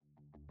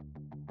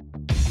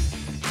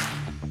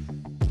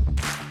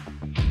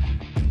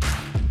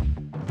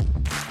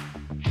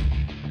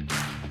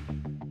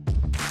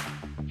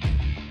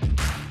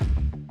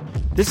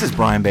This is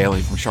Brian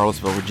Bailey from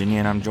Charlottesville, Virginia,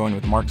 and I'm joined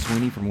with Mark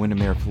Sweeney from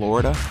Windermere,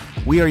 Florida.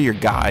 We are your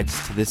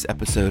guides to this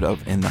episode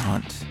of In the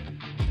Hunt.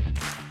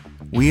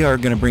 We are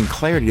going to bring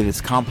clarity to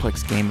this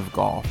complex game of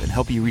golf and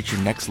help you reach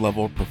your next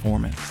level of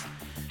performance.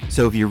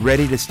 So if you're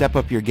ready to step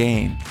up your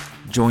game,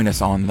 join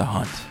us on The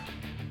Hunt.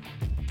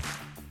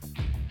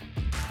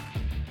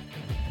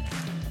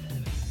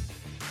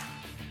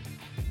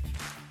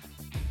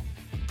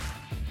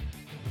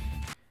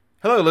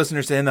 Hello,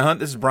 listeners to In the Hunt.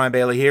 This is Brian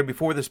Bailey here.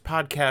 Before this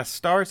podcast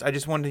starts, I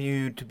just wanted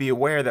you to be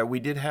aware that we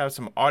did have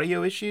some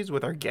audio issues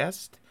with our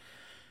guest.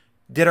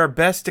 Did our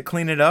best to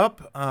clean it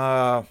up.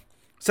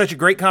 Such a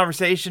great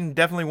conversation.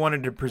 Definitely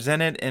wanted to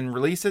present it and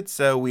release it,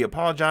 so we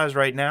apologize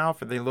right now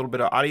for the little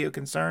bit of audio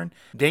concern.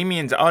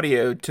 Damien's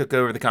audio took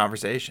over the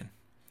conversation.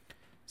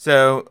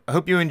 So I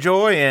hope you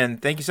enjoy,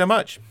 and thank you so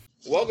much.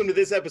 Welcome to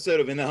this episode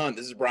of In the Hunt.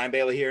 This is Brian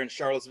Bailey here in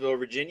Charlottesville,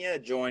 Virginia,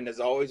 joined as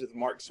always with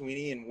Mark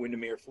Sweeney in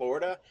Windermere,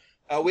 Florida.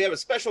 We have a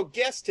special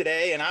guest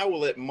today, and I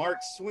will let Mark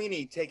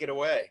Sweeney take it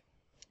away.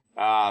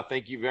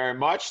 Thank you very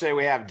much. Today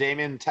we have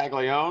Damien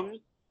Taglione.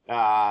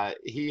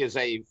 He is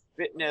a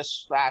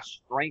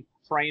fitness/strength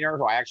trainer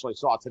who I actually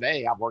saw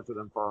today. I've worked with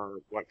him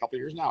for a couple of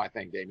years now, I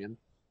think, Damien.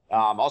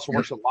 Also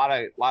works with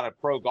a lot of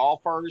pro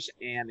golfers,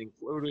 and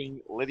including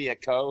Lydia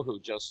Ko, who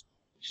just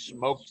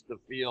smoked the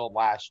field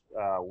last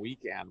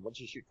weekend. What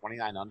did she shoot,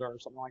 29 under or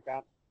something like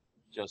that?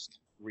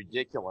 Just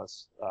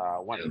ridiculous.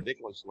 Went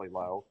ridiculously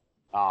low.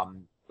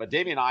 But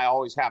Damien and I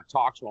always have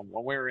talks with him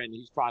when we're in.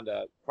 He's trying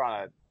to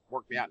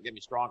work me out and get me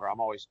stronger.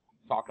 I'm always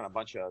talking a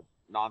bunch of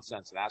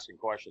nonsense and asking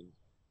questions.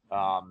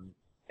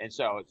 And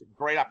so it's a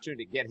great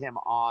opportunity to get him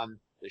on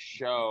the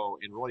show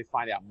and really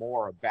find out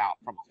more about,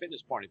 from a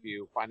fitness point of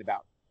view, find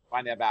out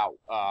about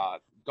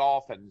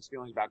golf and his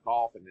feelings about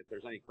golf, and if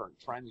there's any current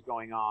trends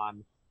going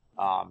on.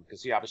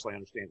 Because he obviously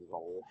understands it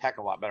a heck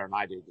of a lot better than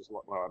I do. Just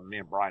me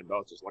and Brian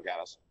both just look at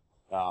us.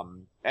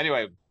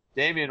 Anyway.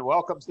 Damien,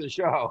 welcome to the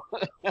show.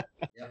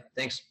 Yeah,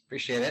 thanks.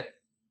 Appreciate it.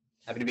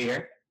 Happy to be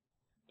here.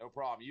 No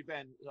problem. You've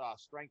been a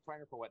strength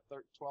trainer for what,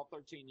 12,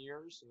 13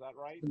 years? Is that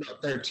right?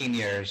 About 13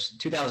 years.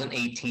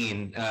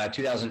 2018,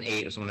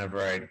 2008 was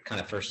whenever I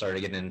kind of first started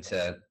getting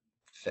into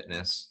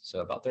fitness. So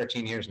about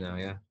 13 years now,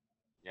 yeah.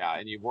 Yeah,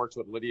 and you've worked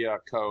with Lydia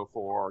Ko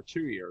for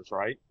 2 years,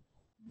 right?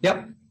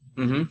 Yep.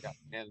 Mm-hmm. Yeah.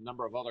 And a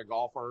number of other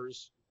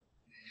golfers.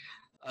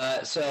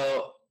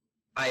 So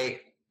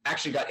I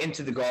actually got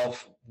into the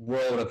golf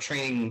world of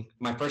training.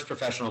 My first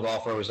professional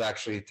golfer was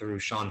actually through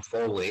Sean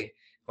Foley,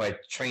 who I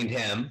trained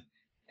him.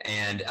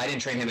 And I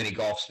didn't train him any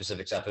golf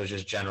specific stuff. It was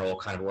just general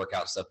kind of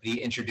workout stuff. But he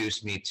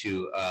introduced me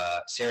to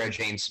Sarah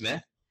Jane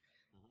Smith.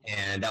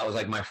 And that was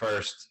like my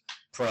first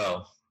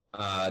pro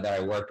that I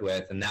worked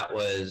with. And that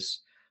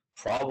was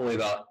probably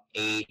about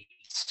 8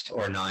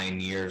 or 9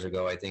 years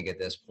ago, I think, at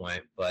this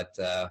point. But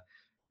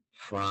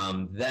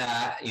from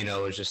that,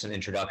 it was just an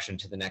introduction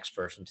to the next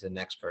person,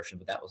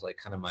 But that was like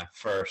kind of my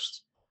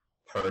first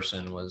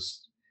person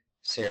was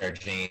Sarah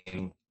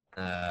Jane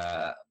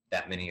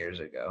that many years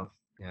ago.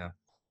 Yeah.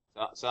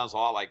 Sounds a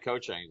lot like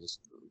coaching,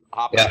 just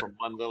hopping from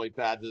one lily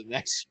pad to the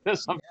next.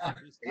 Yeah,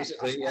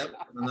 basically, yep.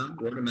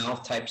 Word of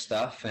mouth type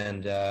stuff.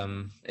 And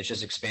it's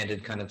just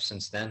expanded kind of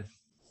since then.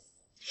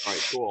 All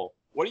right, cool.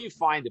 What do you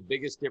find the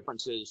biggest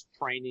differences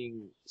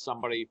training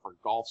somebody for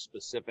golf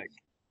specific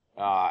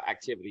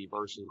activity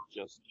versus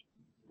just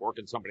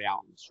working somebody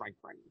out in strength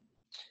training?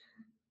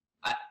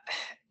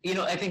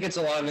 I think it's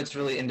a lot of it's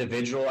really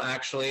individual,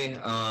 actually.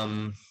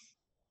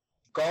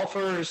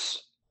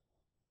 Golfers,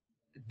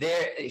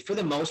 for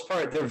the most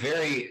part, they're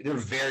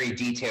very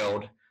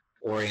detailed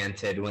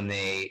oriented when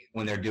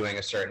they're doing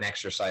a certain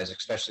exercise,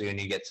 especially when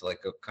you get to like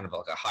a kind of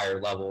like a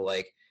higher level.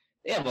 Like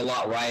they have a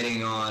lot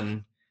riding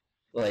on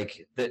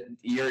like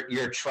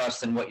your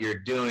trust in what you're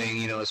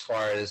doing, as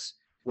far as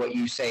what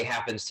you say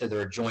happens to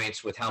their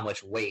joints with how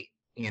much weight,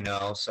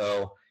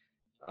 So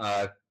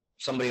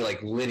somebody like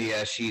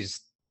Lydia,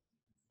 she's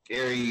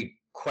very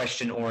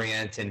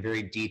question-oriented and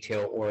very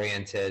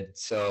detail-oriented.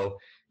 So,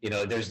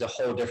 there's the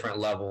whole different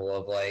level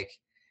of like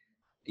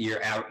your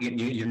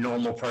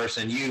normal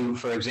person. You,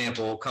 for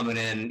example, coming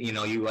in,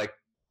 you like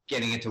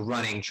getting into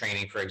running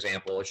training, for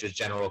example, which is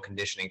general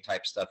conditioning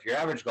type stuff. Your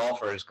average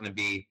golfer is going to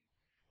be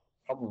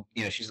probably,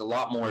 she's a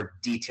lot more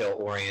detail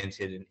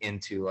oriented and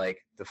into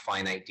like the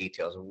finite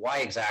details of why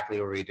exactly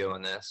are we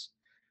doing this.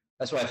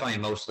 That's what I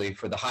find mostly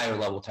for the higher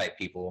level type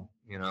people,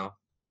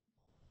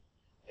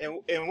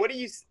 And what do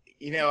you,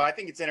 I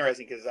think it's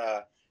interesting because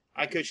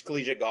I coached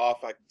collegiate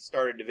golf. I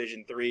started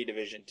Division III,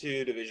 Division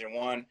II, Division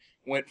I.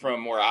 Went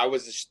from where I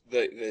was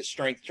the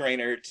strength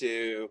trainer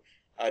to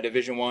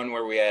Division I,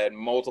 where we had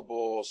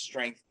multiple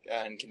strength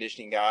and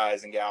conditioning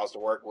guys and gals to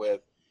work with.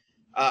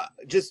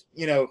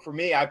 For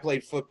me, I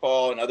played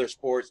football and other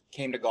sports,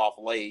 came to golf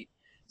late.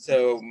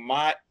 So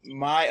my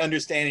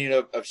understanding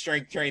of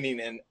strength training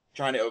and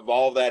trying to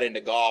evolve that into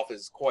golf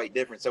is quite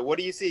different. So what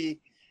do you see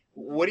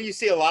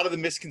a lot of the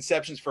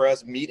misconceptions for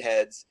us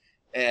meatheads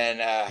and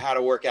how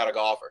to work out a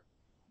golfer?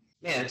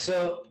 Man,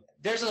 so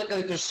there's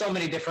so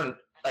many different,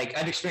 like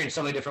I've experienced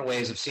so many different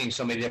ways of seeing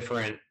so many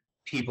different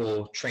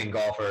people train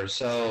golfers.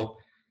 So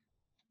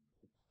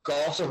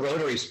golf's a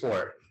rotary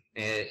sport.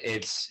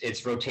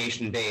 It's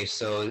rotation based,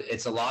 so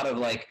it's a lot of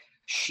like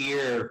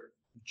sheer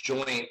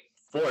joint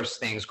force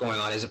things going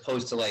on, as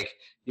opposed to like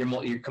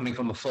you're coming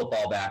from a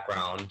football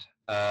background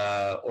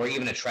or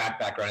even a track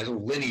background. It's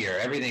linear.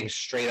 Everything's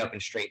straight up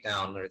and straight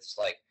down. Whether it's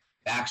like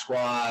back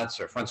squats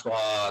or front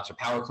squats or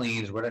power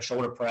cleans or whatever,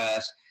 shoulder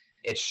press,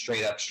 it's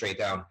straight up, straight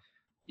down.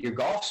 Your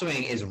golf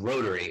swing is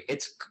rotary.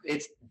 It's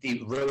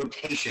the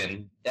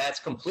rotation that's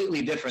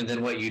completely different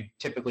than what you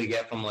typically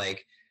get from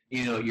like,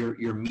 you know,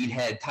 your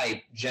meathead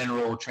type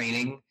general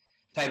training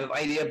type of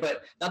idea.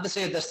 But not to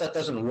say that stuff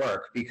doesn't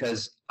work,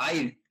 because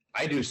I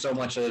do so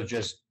much of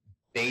just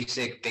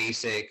basic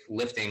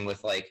lifting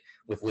with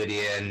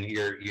Lydia and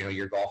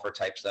your golfer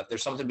type stuff.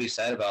 There's something to be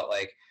said about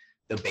like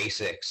the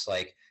basics,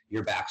 like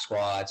your back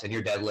squats and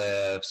your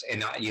deadlifts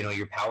and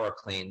your power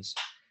cleans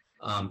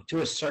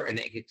to a certain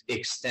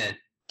extent.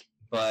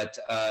 But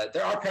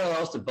there are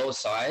parallels to both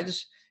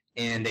sides,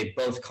 and they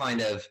both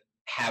kind of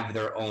have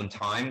their own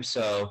time.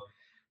 So,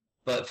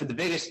 but for the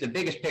biggest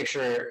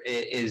picture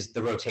is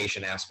the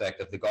rotation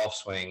aspect of the golf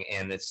swing,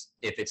 and if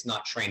it's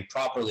not trained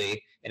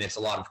properly, and it's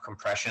a lot of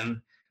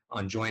compression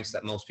on joints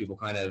that most people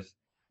kind of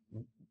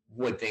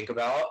would think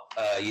about,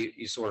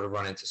 you sort of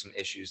run into some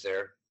issues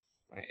there.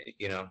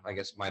 I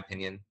guess my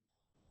opinion.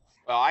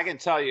 Well, I can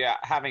tell you,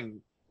 having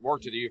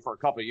worked with you for a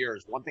couple of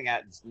years, one thing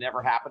that's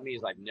never happened to me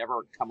is I've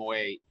never come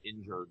away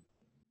injured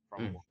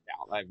from a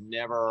workout. I've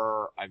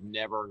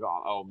never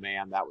gone, oh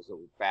man, that was a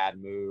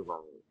bad move,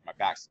 or my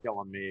back's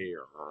killing me,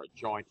 or a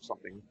joint or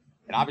something.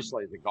 And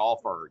obviously, as a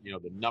golfer,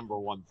 the number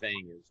one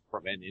thing is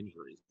prevent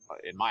injuries,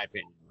 in my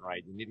opinion,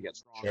 right? You need to get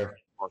stronger,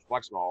 more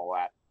flexible, all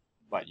that,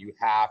 but you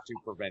have to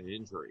prevent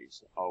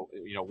injuries.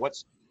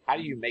 How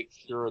do you make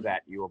sure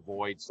that you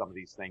avoid some of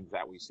these things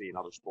that we see in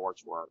other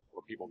sports where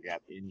people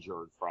get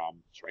injured from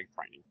strength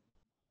training?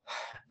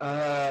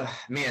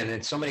 Man,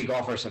 and so many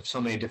golfers have so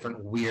many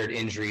different weird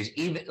injuries.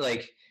 Even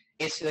like,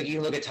 it's like,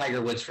 you look at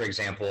Tiger Woods, for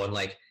example, and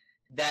like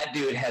that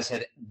dude has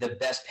had the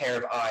best pair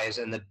of eyes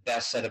and the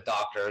best set of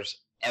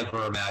doctors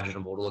ever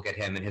imaginable to look at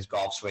him and his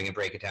golf swing and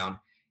break it down.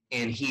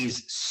 And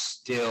he's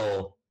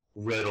still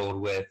riddled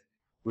with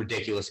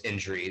ridiculous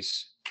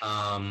injuries.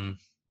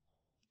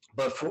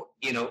 But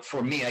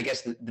for me, I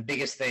guess the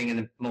biggest thing and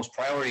the most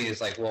priority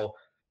is like, well,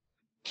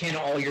 can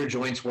all your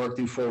joints work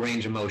through full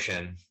range of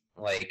motion?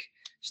 Like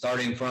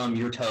starting from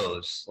your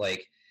toes,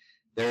 like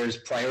there's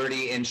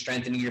priority in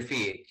strengthening your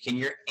feet. Can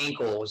your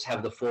ankles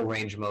have the full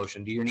range of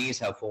motion? Do your knees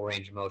have full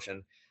range of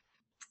motion?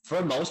 For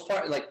the most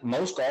part, like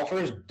most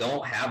golfers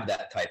don't have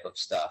that type of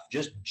stuff.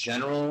 Just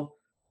general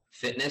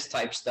fitness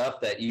type stuff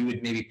that you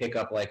would maybe pick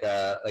up like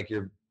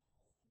your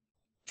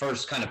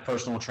first kind of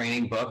personal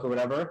training book or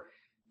whatever.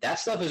 That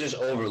stuff is just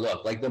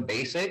overlooked. Like the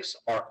basics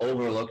are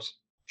overlooked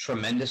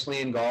tremendously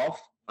in golf.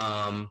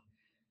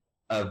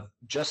 Of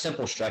just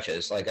simple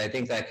stretches. Like I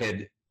think that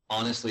could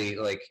honestly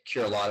like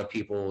cure a lot of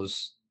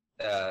people's,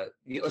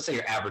 let's say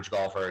your average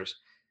golfers,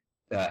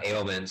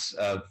 ailments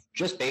of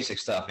just basic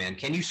stuff, man.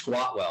 Can you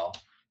squat well?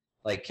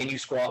 Like, can you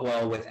squat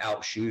well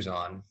without shoes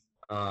on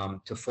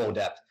to full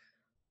depth?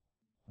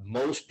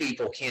 Most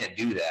people can't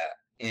do that.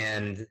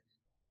 And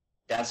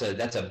that's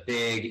a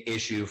big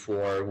issue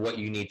for what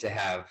you need to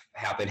have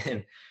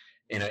happen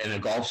in a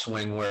golf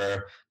swing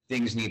where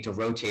things need to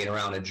rotate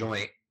around a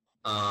joint.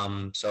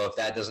 So if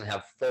that doesn't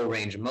have full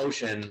range of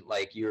motion,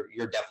 like you're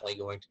definitely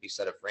going to be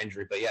set up for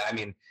injury. But yeah, I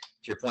mean,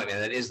 to your point, man,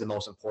 that is the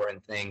most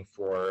important thing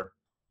for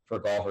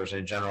golfers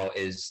in general,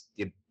 is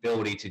the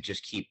ability to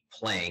just keep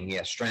playing.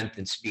 Yeah, strength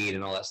and speed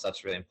and all that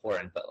stuff's really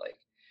important, but like,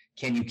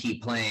 can you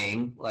keep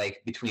playing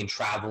like between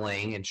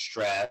traveling and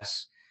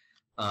stress?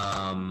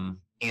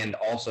 And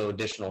also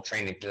additional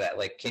training to that.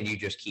 Like, can you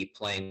just keep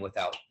playing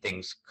without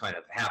things kind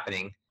of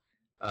happening?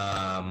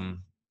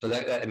 So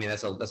that I mean,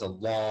 that's a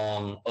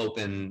long,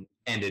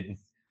 open-ended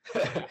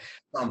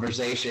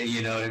conversation.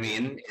 You know what I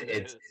mean?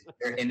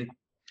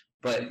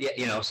 But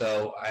yeah,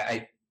 so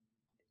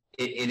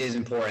it is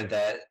important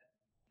that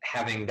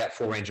having that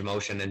full range of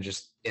motion and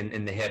just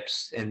in the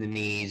hips and the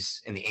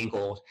knees and the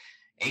ankles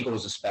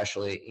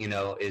especially,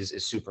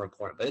 is super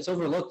important. But it's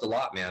overlooked a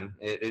lot, man.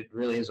 It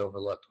really is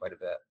overlooked quite a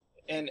bit.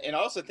 And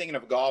also thinking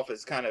of golf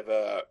as kind of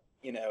a,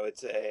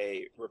 it's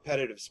a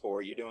repetitive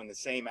sport. You're doing the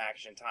same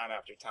action time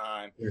after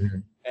time. Mm-hmm.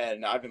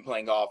 And I've been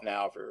playing golf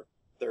now for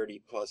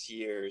 30 plus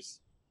years.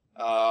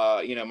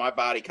 My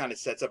body kind of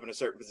sets up in a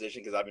certain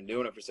position because I've been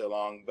doing it for so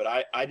long.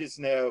 But I just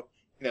know,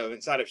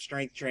 inside of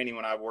strength training,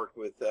 when I've worked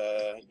with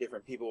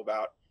different people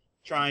about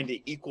trying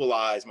to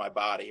equalize my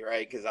body,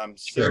 right? Because I'm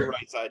so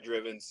right side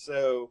driven.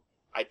 So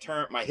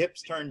my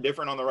hips turn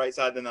different on the right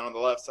side than on the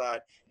left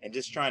side, and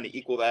just trying to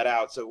equal that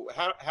out. So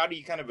how do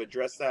you kind of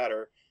address that,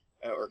 or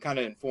kind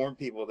of inform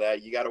people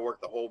that you got to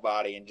work the whole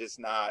body and just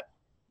not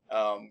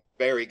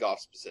very golf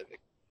specific?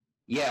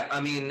 Yeah,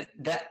 I mean,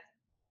 that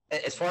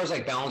as far as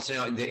like balancing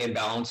out the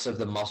imbalance of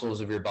the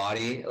muscles of your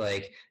body,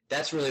 like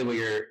that's really what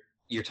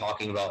you're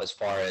talking about as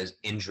far as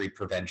injury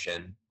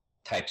prevention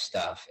type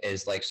stuff,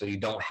 is like, so you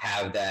don't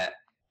have that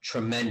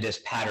tremendous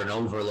pattern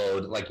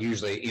overload. Like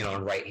usually, you know,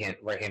 in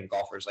right-hand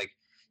golfers, like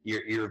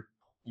your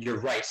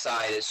right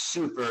side is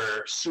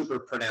super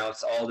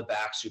pronounced, all the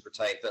back super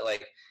tight, but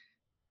like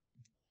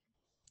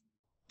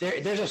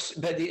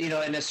but you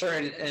know, in a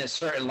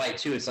certain light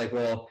too, it's like,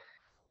 well,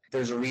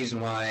 there's a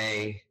reason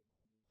why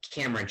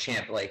Cameron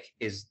Champ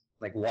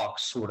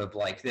walks sort of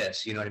like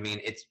this. You know what I mean?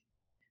 It's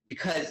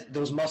because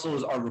those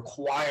muscles are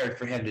required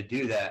for him to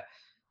do that.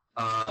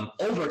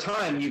 Over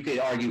time, you could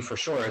argue for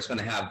sure it's going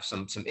to have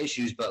some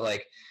issues, but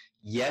like,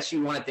 yes,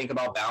 you want to think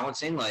about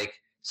balancing like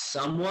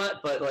somewhat,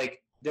 but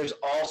like there's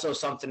also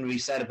something to be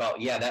said about,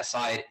 yeah, that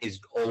side is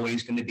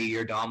always going to be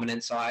your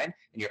dominant side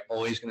and you're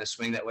always going to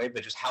swing that way,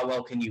 but just how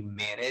well can you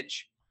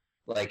manage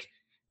like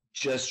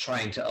just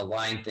trying to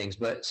align things.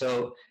 But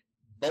so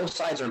both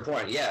sides are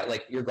important. Yeah,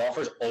 like your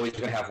golfer's always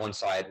going to have one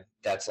side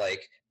that's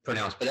like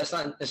pronounced, but that's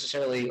not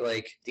necessarily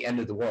like the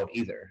end of the world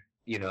either,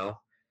 you know?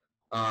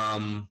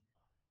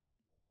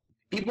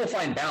 People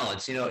find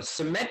balance, you know,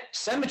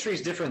 symmetry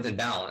is different than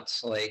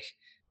balance. Like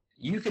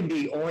you can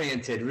be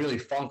oriented really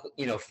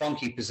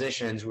funky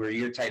positions where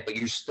you're tight, but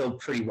you're still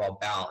pretty well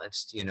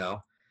balanced, you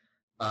know?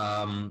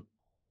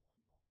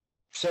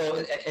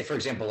 So for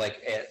example,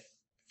 like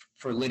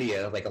for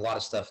Lydia, like a lot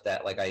of stuff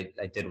that like I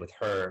did with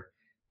her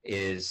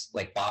is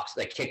like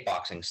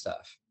kickboxing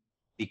stuff,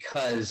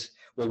 because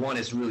well, one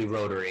is really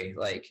rotary,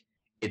 like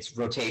it's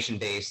rotation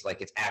based,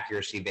 like it's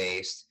accuracy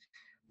based,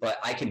 but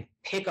I can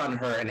pick on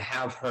her and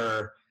have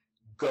her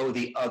go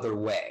the other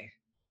way.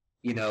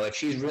 You know, if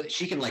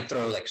she can like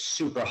throw like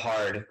super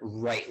hard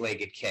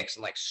right-legged kicks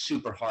and like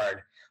super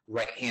hard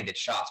right-handed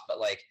shots, but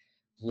like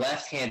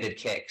left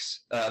kicks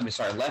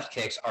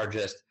are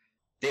just,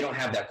 they don't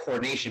have that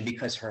coordination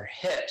because her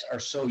hips are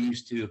so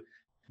used to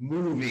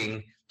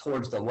moving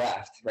towards the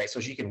left, right? So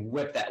she can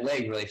whip that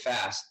leg really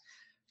fast.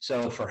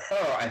 So for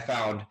her, I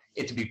found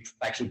it to be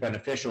actually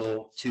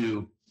beneficial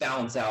to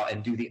balance out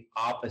and do the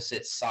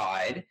opposite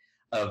side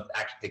of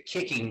the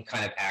kicking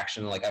kind of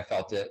action. Like I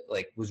felt it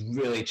like was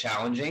really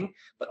challenging,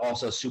 but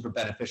also super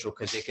beneficial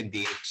because it can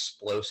be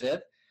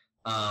explosive.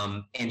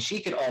 And she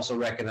could also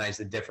recognize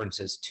the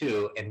differences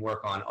too and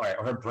work on, all right,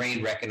 or her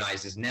brain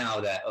recognizes now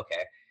that,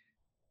 okay,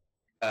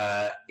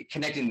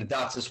 connecting the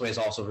dots this way is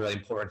also really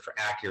important for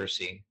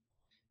accuracy,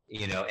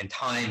 you know, and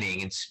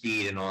timing and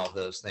speed and all of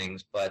those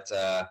things. But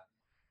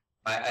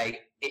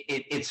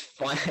it's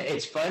fun.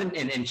 It's fun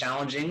and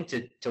challenging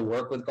to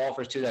work with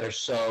golfers too that are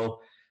so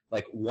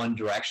like one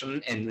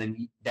direction and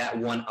then that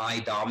one eye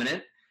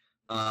dominant.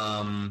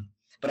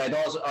 But I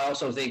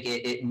also think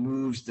it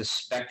moves the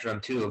spectrum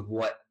too of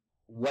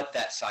what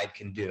that side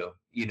can do.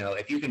 You know,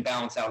 if you can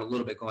balance out a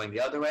little bit going the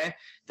other way,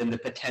 then the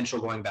potential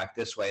going back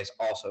this way is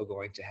also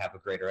going to have a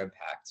greater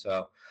impact.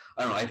 So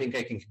I don't know. I think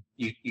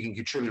you can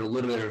contribute a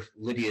little bit of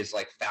Lydia's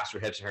like faster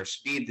hips and her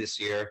speed this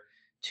year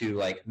to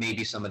like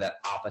maybe some of that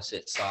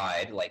opposite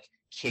side, like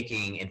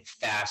kicking and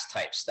fast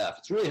type stuff.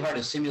 It's really hard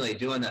to simulate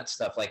doing that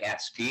stuff like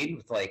at speed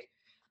with like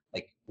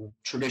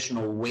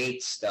traditional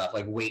weight stuff,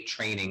 like weight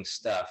training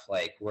stuff,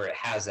 like where it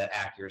has that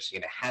accuracy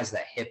and it has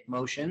that hip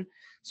motion.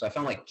 So I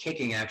found like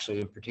kicking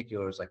actually in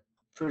particular is like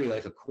pretty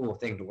like a cool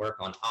thing to work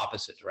on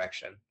opposite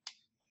direction.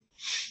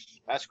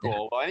 That's cool.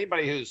 Yeah. Well,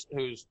 anybody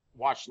who's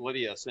watched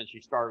Lydia since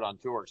she started on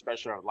tour,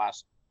 especially over the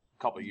last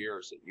couple of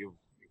years, that you've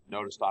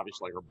noticed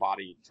obviously her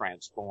body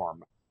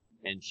transform,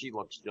 and she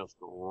looks just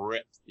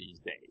ripped these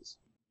days.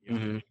 You know,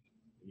 Mm-hmm.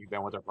 You've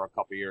been with her for a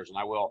couple of years, and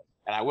I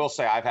will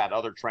say I've had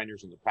other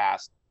trainers in the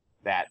past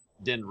that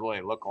didn't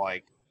really look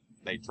like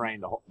they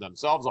trained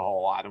themselves a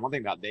whole lot. And one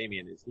thing about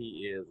Damian is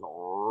he is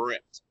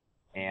ripped,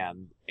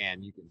 and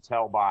you can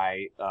tell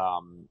by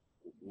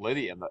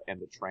Lydia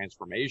and the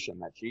transformation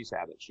that she's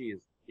had that she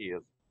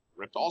is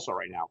ripped also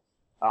right now.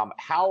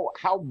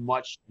 How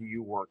much do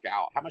you work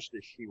out? How much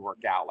does she work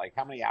out? Like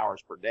how many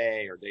hours per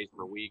day or days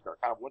per week, or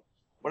kind of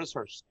what is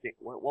her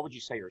what would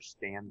you say her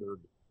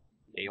standard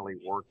daily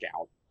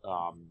workout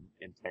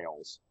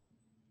entails?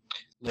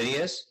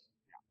 Lydia's?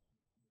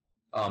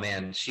 Oh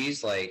man,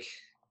 she's like,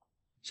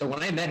 so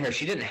when I met her,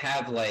 she didn't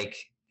have like,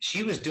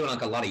 she was doing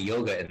like a lot of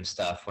yoga and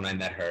stuff when I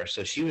met her.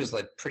 So she was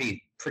like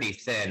pretty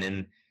thin,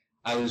 and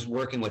I was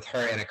working with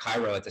her and a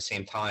chiro at the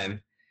same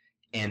time.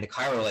 And the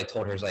chiro like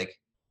told her, is like,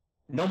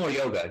 no more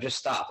yoga, just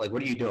stop. Like,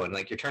 what are you doing?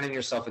 Like, you're turning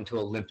yourself into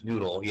a limp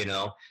noodle, you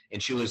know?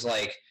 And she was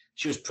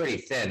pretty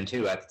thin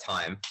too at the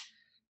time.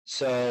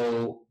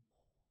 So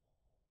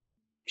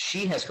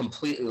she has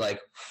completely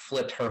like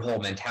flipped her whole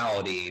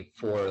mentality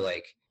for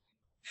like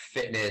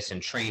fitness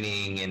and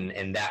training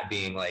and that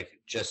being like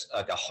just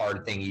like a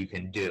hard thing you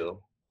can do.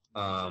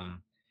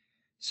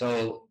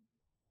 So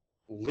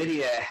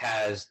Lydia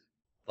has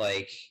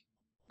like,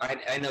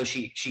 I know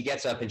she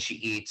gets up and she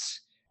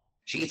eats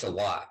a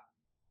lot.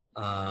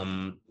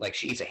 Like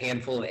she eats a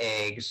handful of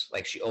eggs.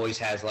 Like she always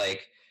has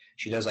like,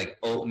 she does like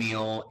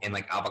oatmeal and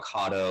like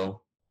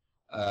avocado,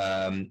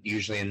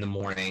 usually in the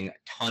morning, a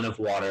ton of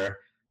water,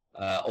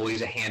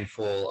 always a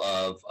handful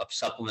of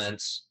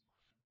supplements.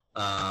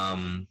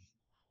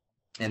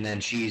 And then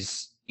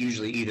she's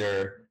usually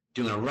either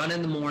doing a run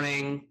in the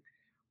morning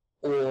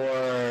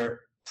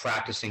or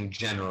practicing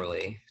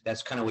generally.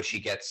 That's kind of what she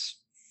gets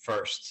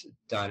first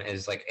done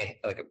is like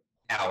an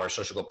hour.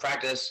 So she'll go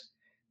practice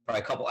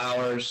probably a couple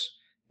hours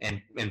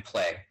and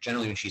play.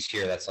 Generally when she's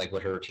here, that's like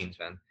what her routine's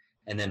been.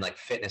 And then like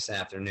fitness in the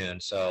afternoon.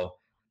 So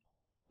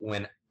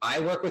when I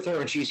work with her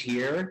when she's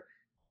here,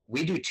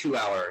 we do 2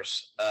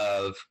 hours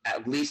of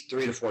at least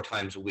 3 to 4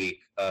 times a week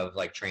of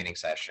like training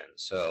sessions.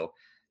 So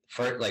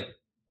for like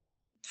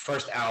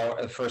first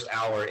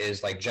hour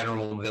is like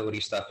general mobility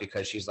stuff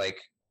because she's like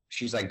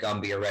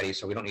Gumby already,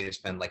 so we don't need to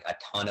spend like a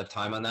ton of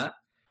time on that.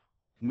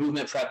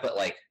 Movement prep, but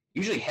like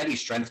usually heavy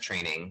strength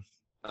training,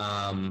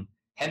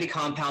 heavy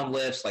compound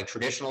lifts, like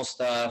traditional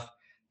stuff,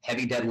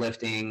 heavy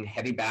deadlifting,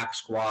 heavy back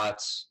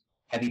squats,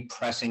 heavy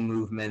pressing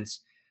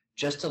movements,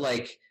 just to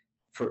like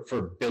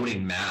for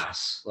building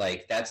mass.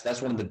 Like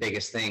that's one of the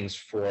biggest things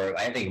for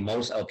I think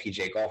most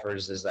LPGA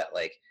golfers is that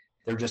like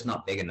they're just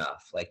not big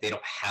enough. Like they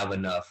don't have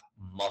enough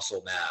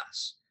muscle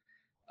mass.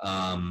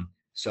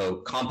 So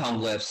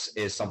compound lifts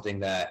is something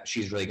that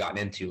she's really gotten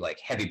into, like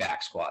heavy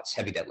back squats,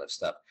 heavy deadlift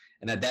stuff.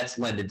 And that's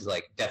lended to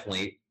like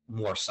definitely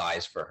more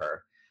size for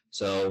her.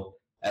 So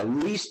at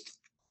least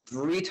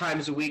 3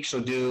 times a week,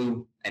 she'll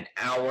do an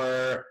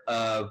hour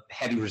of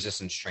heavy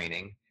resistance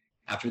training.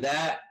 After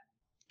that,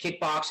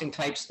 kickboxing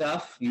type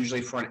stuff,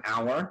 usually for an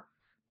hour.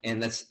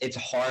 And it's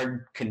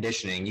hard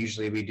conditioning.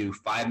 Usually we do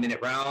 5-minute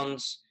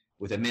rounds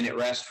with a minute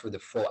rest for the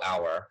full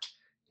hour.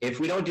 If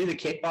we don't do the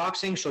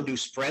kickboxing, she'll do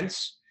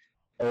sprints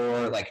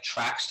or like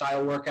track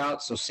style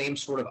workouts. So same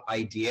sort of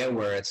idea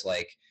where it's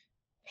like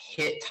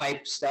hit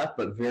type stuff,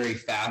 but very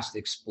fast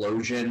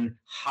explosion,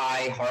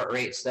 high heart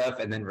rate stuff,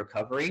 and then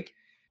recovery.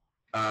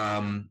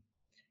 And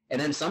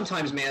then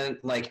sometimes, man,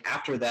 like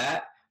after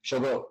that,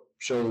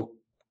 she'll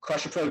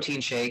crush a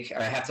protein shake.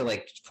 I have to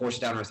like force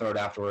it down her throat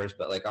afterwards,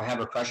 but like I'll have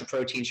her crush a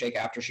protein shake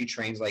after she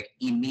trains, like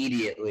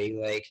immediately.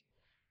 Like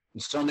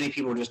so many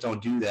people just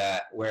don't do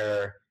that,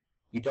 where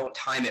you don't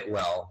time it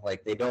well.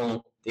 Like they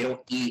don't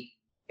eat,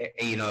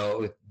 you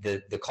know,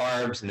 the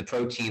carbs and the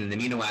protein and the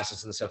amino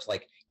acids and stuff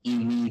like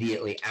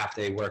immediately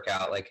after they work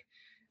out. Like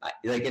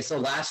it's the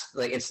last,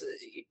 like it's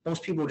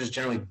most people just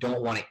generally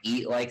don't want to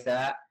eat like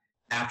that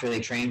after they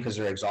train because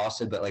they're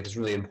exhausted, but like it's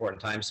really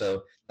important time.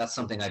 So that's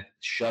something I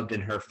shoved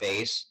in her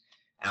face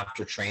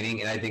after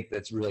training, and I think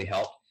that's really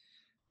helped.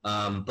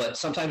 But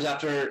sometimes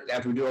after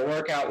we do a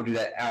workout, we'll do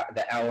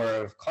that hour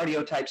of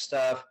cardio type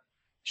stuff.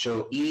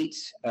 She'll eat,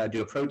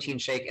 do a protein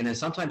shake, and then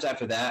sometimes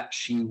after that,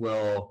 she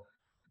will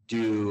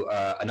do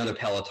another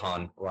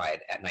Peloton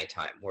ride at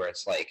nighttime, where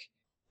it's like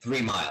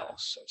 3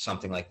 miles,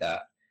 something like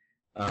that.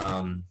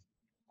 Wow.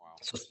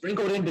 So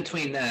sprinkled in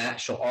between that,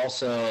 she'll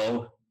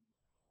also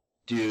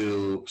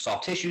do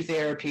soft tissue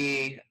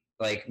therapy,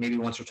 like maybe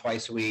once or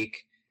twice a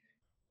week.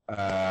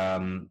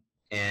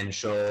 And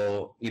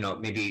she'll, you know,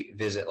 maybe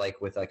visit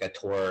like with like a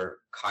Tor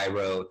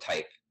Chiro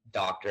type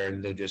doctor,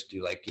 and they'll just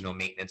do like, you know,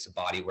 maintenance of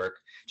body work,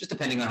 just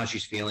depending on how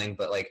she's feeling.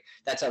 But like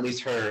that's at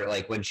least her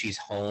like when she's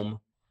home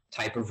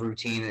type of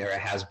routine, or it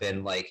has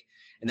been like,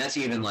 and that's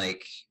even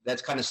like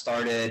that's kind of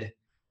started,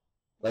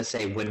 let's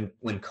say when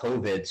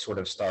COVID sort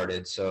of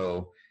started.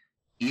 So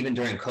even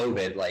during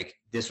COVID, like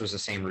this was the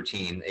same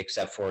routine,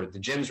 except for the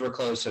gyms were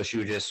closed, so she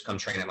would just come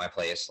train at my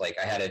place. Like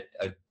I had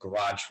a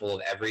garage full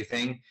of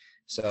everything.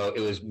 So it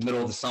was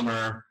middle of the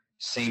summer,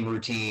 same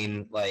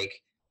routine, like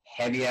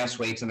heavy ass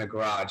weights in the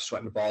garage,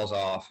 sweating the balls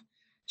off,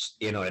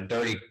 you know, a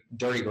dirty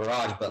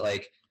garage. But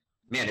like,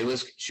 man,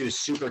 she was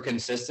super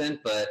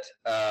consistent. But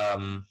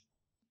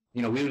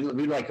you know,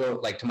 we'd like go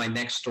like to my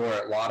next store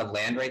at Lot of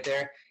Land right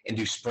there and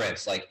do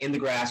sprints, like in the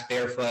grass,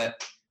 barefoot,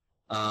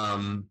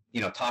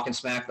 you know, talking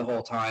smack the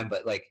whole time.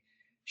 But like,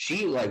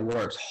 she like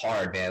works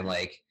hard, man.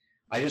 Like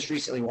I just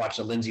recently watched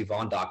a Lindsey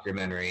Vonn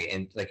documentary,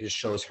 and like it just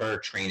shows her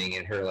training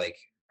and her like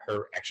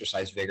her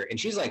exercise vigor, and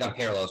she's like on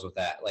parallels with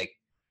that. Like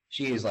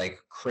she is like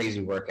crazy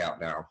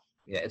workout now.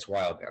 Yeah, it's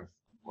wild, man.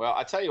 Well,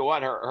 I tell you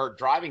what, her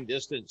driving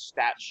distance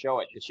stats show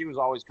it. She was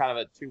always kind of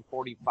a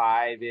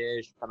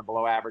 245-ish, kind of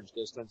below average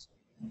distance.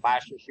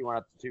 Last year she went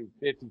up to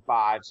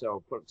 255,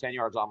 so put 10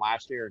 yards on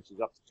last year, and she's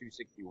up to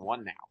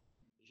 261 now.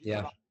 She's yeah,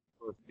 up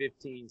for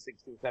 15,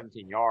 16,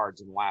 17 yards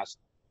in the last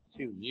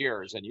 2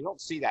 years, and you don't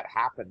see that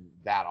happen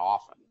that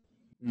often.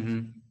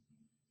 mm-hmm.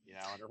 You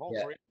know, and her whole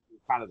career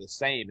was kind of the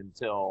same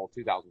until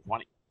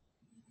 2020.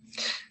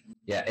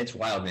 Yeah, it's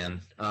wild,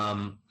 man.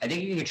 I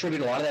think you can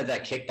contribute a lot of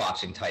that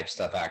kickboxing type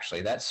stuff,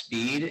 actually. That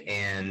speed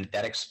and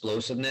that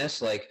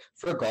explosiveness, like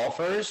for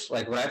golfers,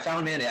 like what I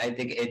found, man, I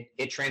think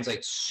it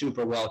translates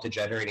super well to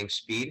generating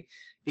speed,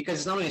 because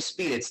it's not only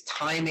speed, it's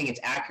timing, it's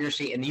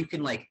accuracy, and you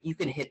can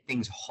hit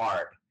things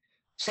hard,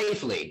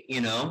 safely,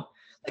 you know?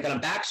 Like on a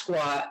back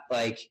squat,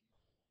 like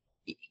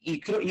you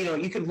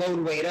could load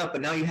weight up,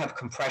 but now you have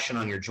compression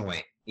on your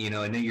joint, you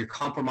know, and then you're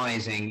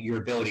compromising your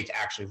ability to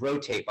actually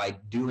rotate by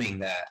doing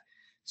that.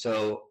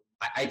 So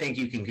I think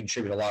you can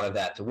contribute a lot of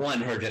that to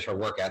her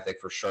work ethic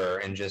for sure,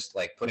 and just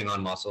like putting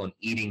on muscle and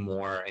eating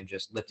more and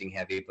just lifting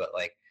heavy. But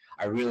like,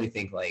 I really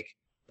think like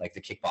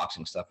the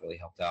kickboxing stuff really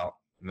helped out.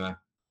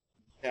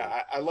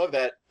 Yeah, I love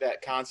that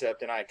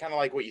concept, and I kind of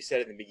like what you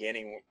said in the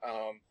beginning.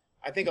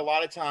 I think a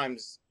lot of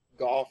times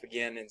golf,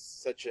 again, is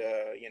such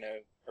a,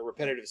 a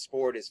repetitive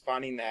sport, is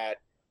finding that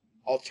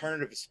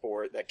alternative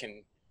sport that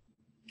can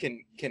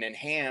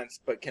enhance,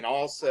 but can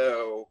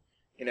also,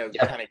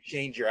 kind of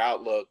change your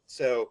outlook.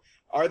 So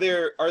are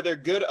there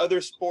good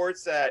other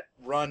sports that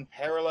run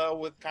parallel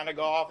with kind of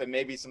golf, and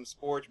maybe some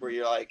sports where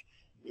you're like,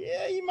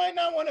 yeah, you might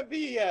not want to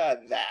be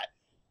that?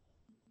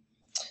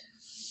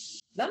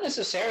 Not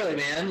necessarily,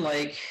 man.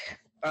 Like,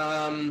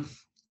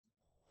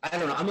 I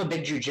don't know. I'm a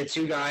big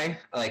jujitsu guy.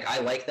 Like, I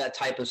like that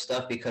type of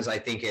stuff because I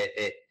think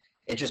it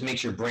just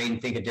makes your brain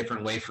think a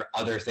different way for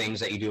other things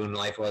that you do in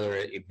life, whether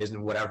it business,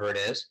 whatever it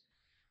is.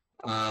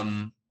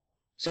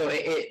 So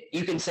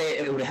you can say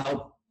it would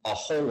help a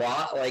whole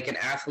lot, like an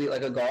athlete,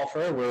 like a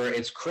golfer, where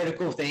it's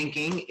critical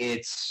thinking.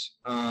 It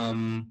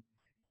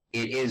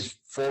is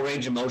full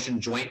range of motion,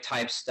 joint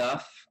type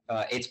stuff.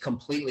 It's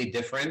completely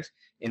different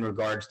in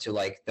regards to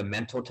like the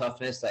mental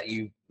toughness that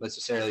you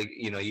necessarily,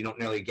 you don't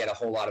really get a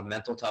whole lot of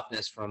mental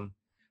toughness from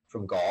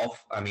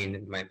golf. I mean,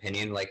 in my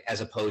opinion, like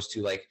as opposed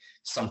to like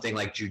something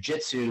like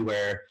jujitsu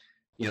where,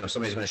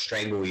 somebody's going to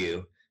strangle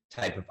you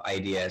type of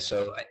idea.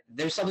 So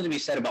there's something to be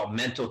said about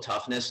mental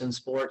toughness in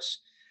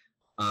sports.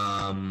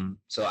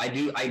 So I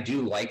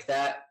do like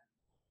that.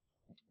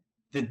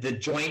 The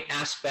joint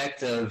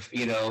aspect of,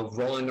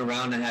 rolling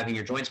around and having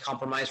your joints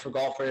compromised for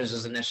golfers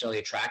isn't necessarily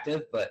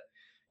attractive, but,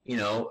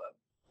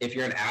 if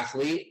you're an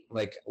athlete,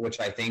 like, which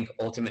I think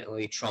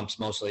ultimately trumps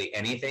mostly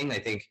anything, I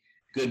think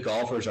good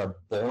golfers are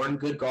born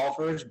good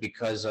golfers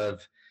because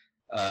of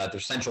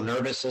their central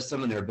nervous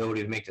system and their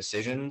ability to make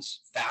decisions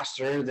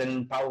faster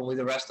than probably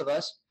the rest of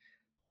us.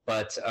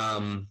 But,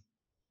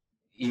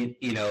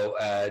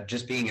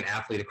 just being an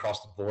athlete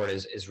across the board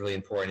is really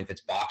important. If it's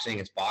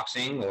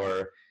boxing,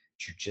 or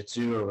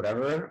jiu-jitsu or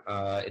whatever,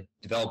 it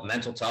develop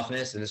mental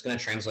toughness, and it's going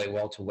to translate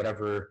well to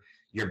whatever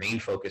your main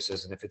focus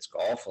is. And if it's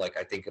golf, like,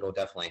 I think it'll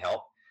definitely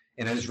help.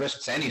 And there's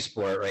risks to any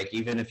sport, like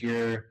even if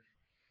you're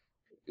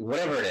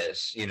whatever it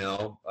is,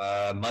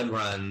 mud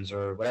runs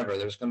or whatever,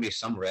 there's going to be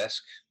some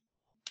risk.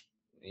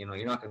 You're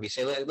not going to be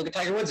say, look at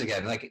Tiger Woods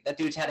again. Like, that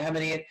dude's had how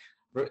many,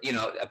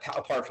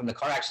 apart from the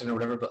car accident or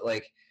whatever, but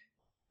like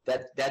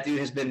that dude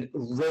has been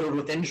riddled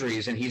with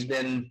injuries, and he's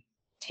been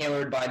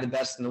tailored by the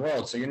best in the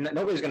world. So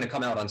nobody's going to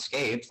come out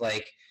unscathed.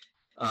 Like,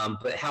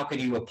 but how can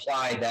you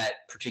apply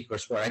that particular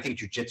sport? I think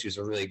jiu-jitsu is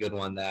a really good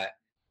one that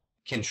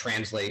could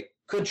translate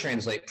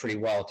pretty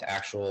well to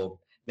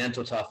actual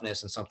mental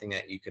toughness, and something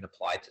that you can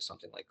apply to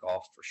something like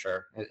golf for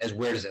sure. As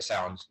weird as it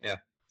sounds. Yeah.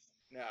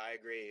 No, I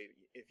agree.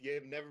 If you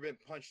have never been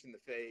punched in the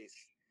face,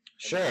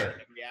 sure,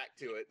 and react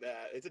to it,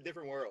 it's a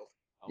different world.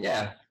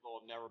 Yeah.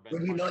 Never What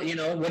been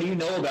what do you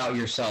know about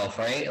yourself,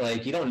 right?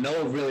 Like, you don't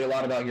know really a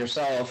lot about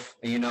yourself,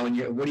 and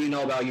what do you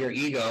know about your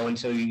ego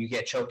until you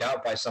get choked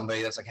out by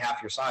somebody that's like half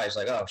your size?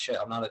 Like, oh shit,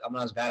 I'm not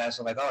as badass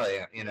as I thought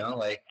I am.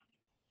 Like,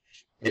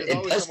 there's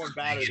always someone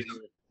badder than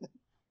you.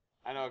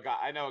 I know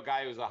a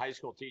guy who was a high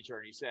school teacher,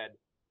 and he said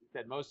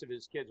most of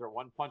his kids are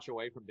one punch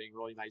away from being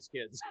really nice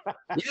kids.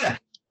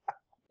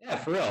 Yeah,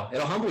 for real.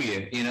 It'll humble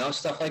you.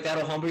 Stuff like that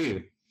will humble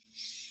you.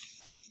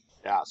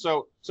 Yeah.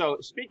 So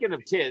speaking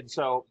of kids,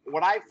 so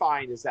what I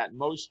find is that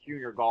most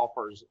junior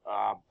golfers,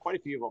 quite a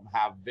few of them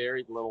have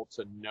very little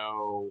to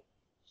no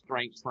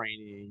strength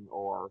training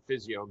or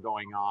physio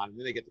going on. And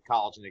then they get to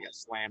college and they get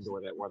slammed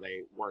with it,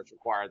 where it's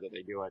required that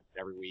they do it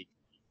every week.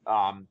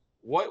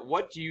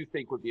 What do you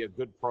think would be a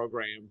good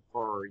program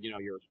for,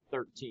 your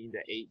 13 to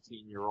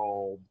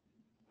 18-year-old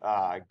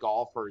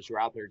golfers who are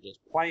out there just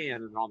playing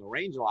and on the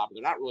range a lot, but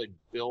they're not really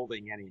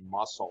building any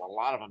muscle? A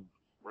lot of them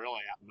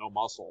really have no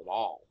muscle at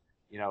all.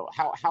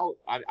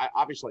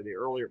 Obviously the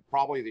earlier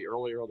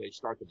they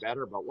start, the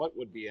better, but what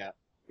would be a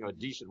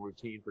decent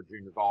routine for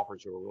junior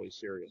golfers who are really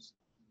serious?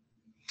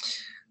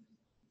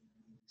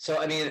 So,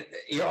 I mean,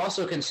 you're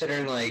also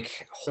considering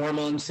like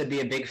hormones to be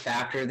a big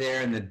factor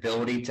there, and the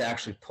ability to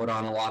actually put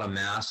on a lot of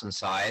mass and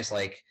size,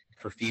 like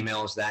for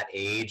females that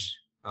age.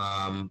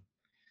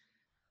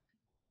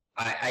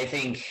 I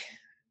think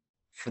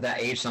for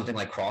that age, something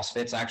like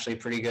CrossFit's actually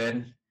pretty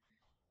good,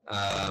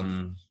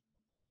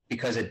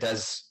 because it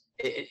does,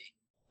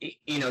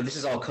 this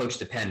is all coach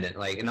dependent.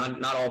 Like,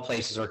 not all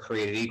places are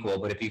created equal,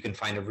 but if you can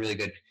find a really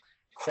good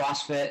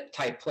CrossFit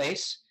type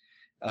place,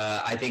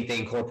 I think they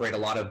incorporate a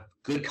lot of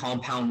good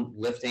compound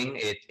lifting.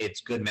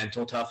 It's good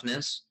mental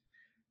toughness,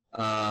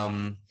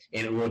 and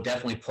it will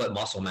definitely put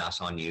muscle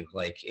mass on you.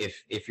 Like,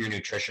 if your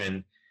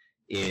nutrition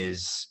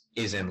is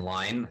in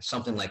line,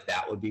 something like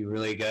that would be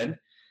really good.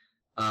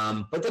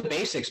 But the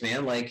basics,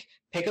 man, like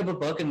pick up a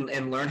book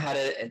and learn how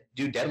to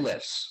do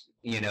deadlifts,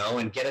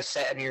 and get a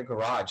set in your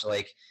garage.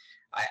 Like,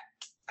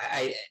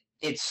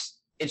 it's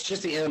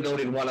just the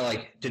inability to want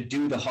to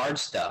do the hard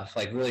stuff.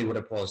 Like, really what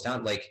it boils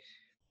down, like,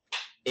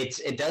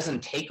 it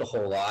doesn't take a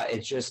whole lot.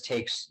 It just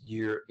takes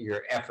your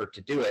effort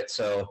to do it.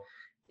 So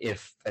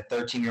if a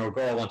 13-year-old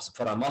girl wants to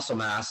put on muscle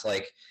mass,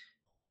 like,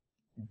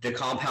 the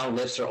compound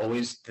lifts are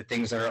always the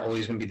things that are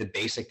always going to be the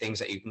basic things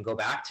that you can go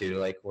back to,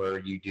 like where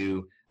you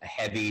do a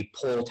heavy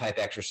pull type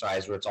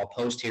exercise where it's all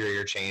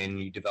posterior chain, and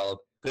you develop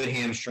good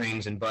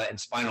hamstrings and butt and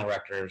spinal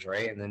erectors,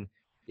 right? And then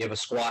you have a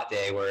squat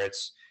day where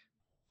it's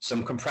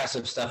some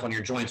compressive stuff on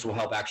your joints will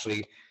help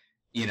actually,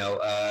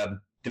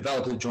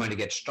 develop the joint to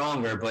get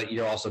stronger, but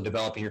you're also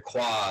developing your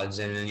quads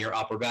and your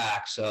upper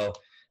back. So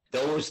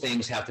those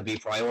things have to be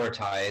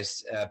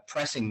prioritized.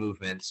 Pressing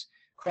movements.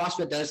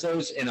 CrossFit does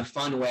those in a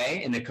fun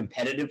way, in a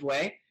competitive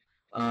way.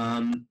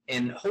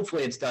 And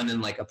hopefully it's done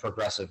in like a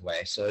progressive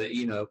way. So,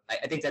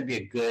 I think that'd be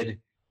a good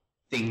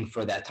thing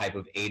for that type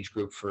of age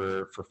group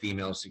for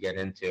females to get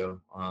into,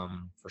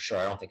 for sure.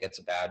 I don't think it's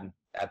a bad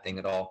thing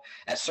at all.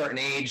 At a certain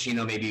age,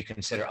 maybe you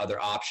consider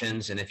other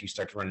options. And if you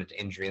start to run into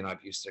injury, and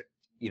you start,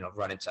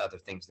 run into other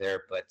things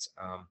there. But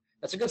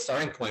that's a good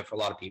starting point for a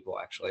lot of people,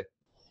 actually.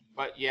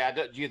 But yeah,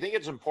 do you think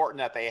it's important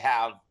that they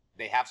have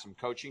some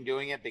coaching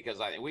doing it?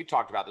 Because I think we've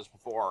talked about this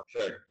before.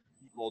 Sure.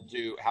 People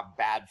do have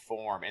bad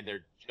form and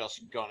they're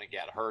just going to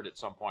get hurt at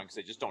some point because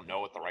they just don't know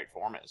what the right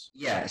form is.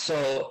 Yeah.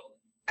 So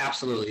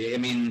absolutely. I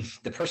mean,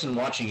 the person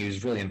watching you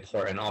is really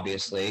important,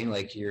 obviously.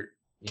 Like you're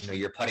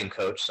putting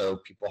coach. So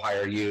people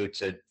hire you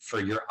for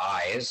your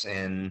eyes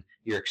and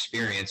your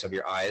experience of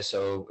your eyes.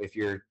 So if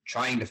you're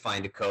trying to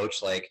find a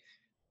coach, like,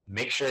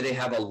 make sure they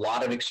have a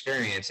lot of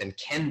experience and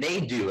can they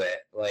do it?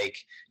 Like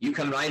you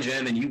come to my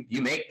gym and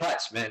you make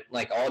putts, man,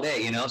 like all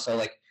day, so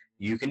like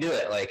you can do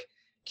it. Like,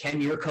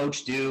 can your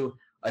coach do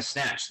a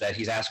snatch that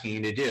he's asking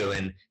you to do?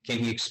 And can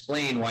he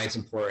explain why it's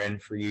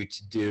important for you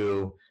to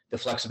do the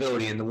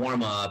flexibility and the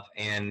warm up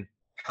and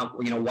how,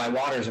 why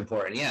water is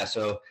important? Yeah.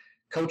 So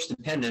coach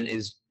dependent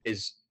is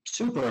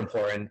super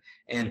important,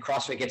 and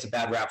CrossFit gets a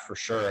bad rap for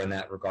sure in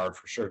that regard,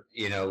 for sure,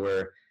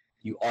 where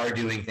you are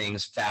doing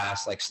things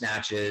fast like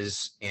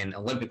snatches and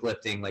Olympic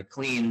lifting like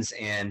cleans,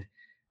 and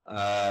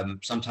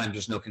sometimes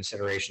there's no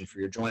consideration for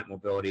your joint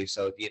mobility.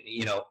 So,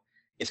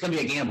 it's going to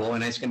be a gamble,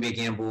 and it's going to be a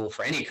gamble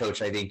for any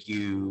coach I think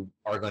you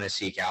are going to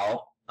seek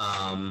out.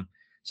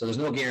 So there's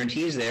no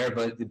guarantees there,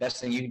 but the best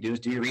thing you can do is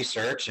do your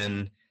research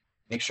and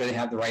make sure they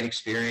have the right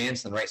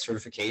experience and the right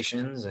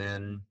certifications,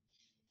 and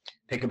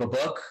pick up a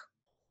book,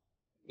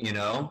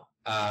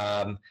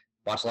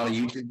 watch a lot of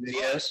YouTube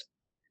videos.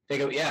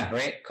 Yeah,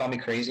 right. Call me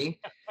crazy.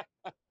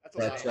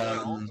 That's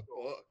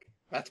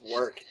That's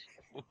work.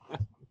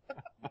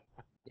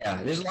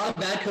 Yeah, there's a lot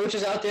of bad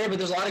coaches out there, but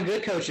there's a lot of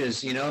good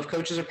coaches. If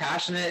coaches are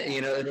passionate,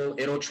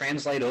 it'll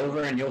translate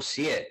over, and you'll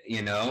see it.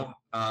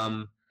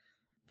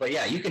 But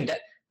yeah, you can.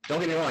 Don't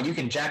get me wrong. You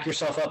can jack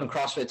yourself up in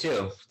CrossFit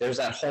too. There's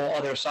that whole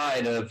other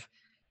side of,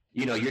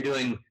 you're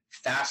doing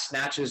fast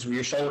snatches with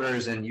your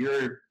shoulders, and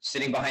you're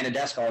sitting behind a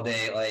desk all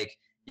day. Like,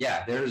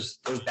 yeah, there's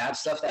bad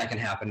stuff that can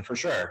happen for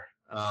sure.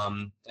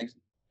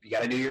 You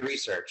got to do your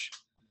research.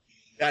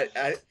 I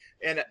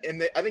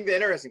think the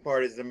interesting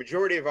part is the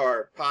majority of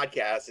our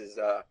podcast is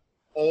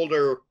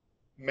older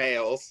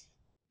males.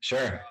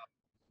 Sure.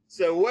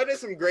 So what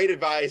is some great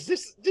advice?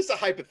 Just a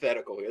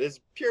hypothetical here. This is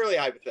purely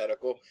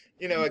hypothetical.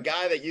 A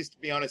guy that used to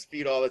be on his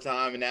feet all the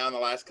time, and now in the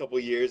last couple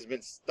of years has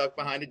been stuck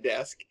behind a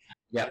desk.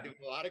 Yeah. Doing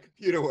a lot of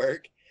computer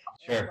work.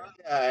 Sure.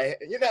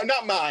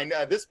 Not mine.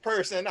 This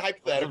person,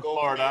 hypothetical,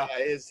 Florida.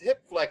 His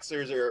hip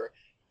flexors are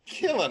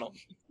killing him.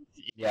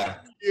 Yeah.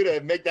 You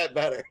to make that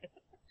better.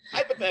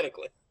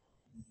 Hypothetically.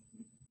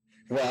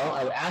 Well,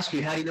 I would ask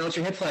you, how do you know it's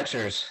your hip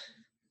flexors?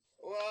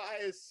 Well,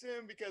 I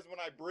assume because when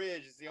I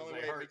bridge, it's the only way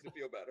it makes it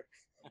feel better.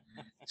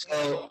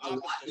 So,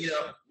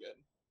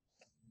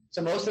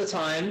 so most of the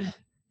time,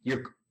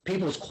 your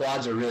people's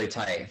quads are really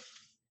tight.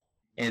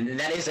 And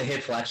that is a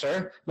hip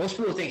flexor. Most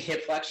people think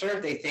hip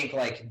flexor, they think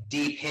like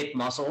deep hip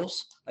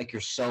muscles, like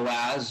your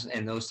psoas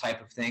and those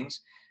type of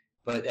things.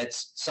 But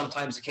that's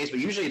sometimes the case. But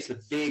usually it's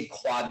the big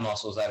quad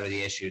muscles that are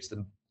the issue. It's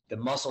the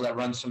muscle that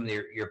runs from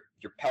your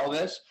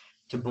pelvis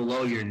to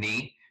below your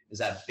knee is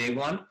that big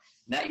one.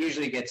 And that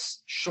usually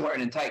gets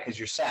shortened and tight because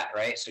you're sat,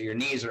 right? So your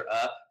knees are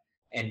up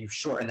and you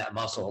shorten that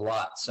muscle a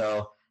lot.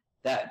 So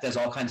that does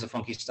all kinds of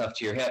funky stuff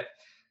to your hip.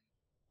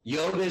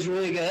 Yoga is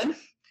really good.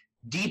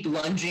 Deep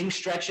lunging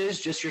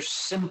stretches, just your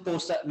simple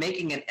stuff,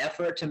 making an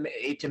effort to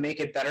make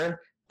it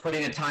better.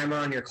 Putting a timer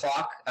on your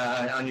clock,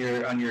 on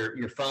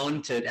your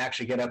phone to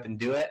actually get up and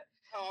do it.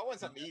 Oh, I want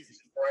something easy.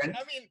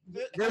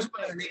 There's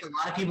what I think a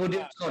lot of people do.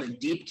 It's called a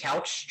deep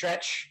couch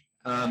stretch.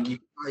 You can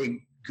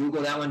probably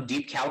Google that one,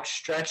 deep couch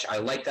stretch. I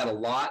like that a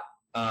lot.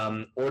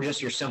 Or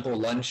just your simple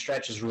lunge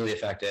stretch is really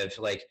effective.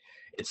 Like,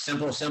 it's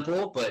simple,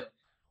 but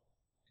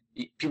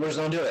people just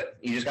don't do it.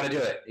 You just got to do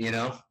it,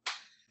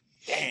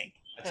 Dang.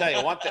 I tell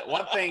you,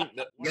 one thing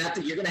that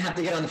you're gonna have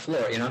to get on the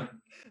floor,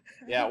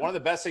 Yeah, one of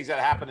the best things that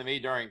happened to me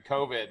during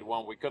COVID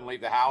when we couldn't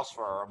leave the house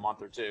for a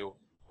month or two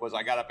was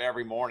I got up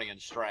every morning and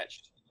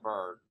stretched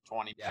for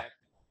 20 minutes.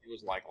 It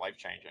was like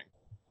life-changing.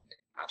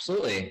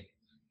 Absolutely.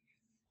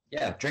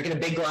 Yeah, drinking a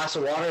big glass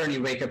of water and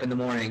you wake up in the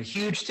morning,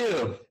 huge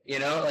too.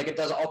 Like it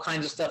does all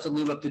kinds of stuff to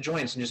lube up the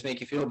joints and just make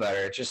you feel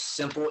better. It's just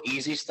simple,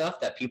 easy stuff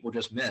that people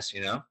just miss,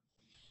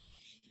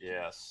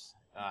 Yes,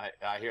 I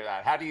hear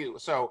that. How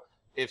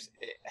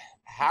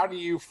do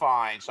you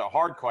find, so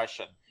hard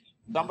question,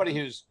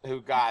 somebody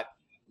who got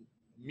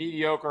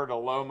mediocre to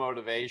low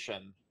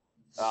motivation,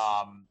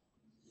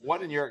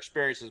 what in your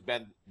experience has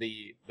been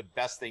the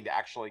best thing to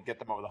actually get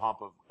them over the hump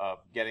of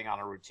getting on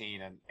a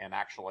routine and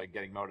actually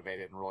getting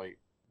motivated and really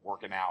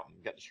working out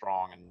and getting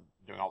strong and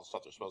doing all the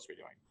stuff they're supposed to be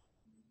doing?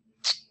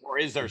 Or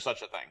is there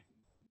such a thing?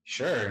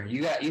 Sure.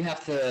 You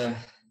have to,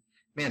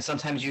 man,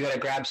 sometimes you got to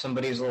grab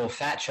somebody's little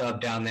fat chub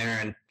down there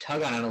and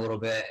tug on it a little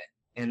bit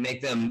and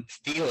make them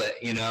feel it,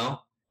 you know?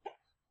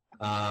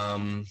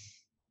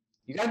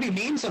 You got to be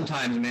mean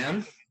sometimes,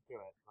 man.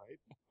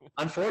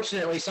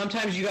 Unfortunately,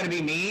 sometimes you got to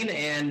be mean,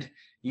 and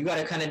you got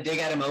to kind of dig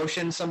at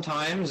emotions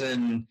sometimes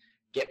and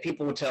get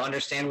people to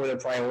understand where their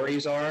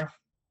priorities are.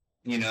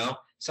 You know,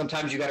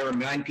 sometimes you got to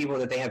remind people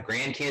that they have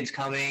grandkids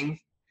coming,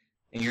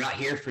 and you're not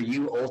here for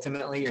you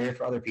ultimately. You're here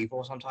for other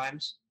people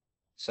sometimes.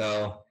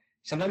 So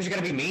sometimes you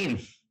got to be mean.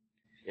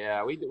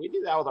 Yeah, we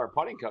do that with our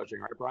putting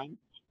coaching, right, Brian?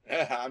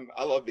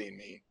 I love being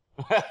mean.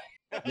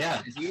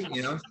 Yeah,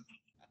 you know.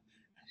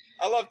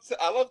 I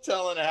love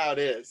telling it how it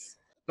is.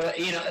 But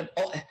you know,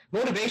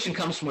 motivation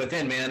comes from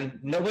within, man.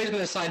 Nobody's going to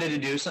decide to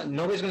do something.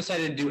 Nobody's going to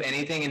decide to do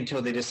anything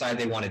until they decide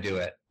they want to do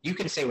it. You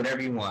can say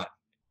whatever you want,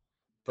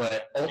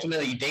 but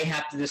ultimately they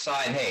have to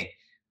decide. Hey,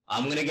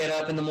 I'm going to get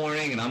up in the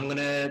morning and I'm going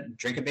to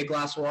drink a big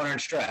glass of water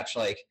and stretch.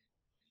 Like,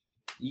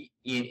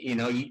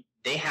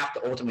 they have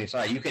to ultimately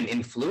decide. You can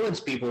influence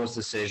people's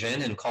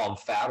decision and call them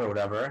fat or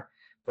whatever,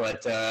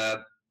 but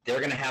they're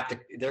going to have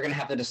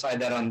to decide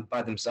that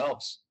by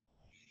themselves.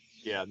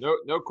 Yeah,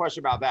 no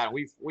question about that.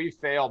 We've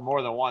failed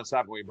more than once,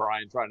 haven't we,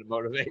 Brian, trying to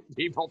motivate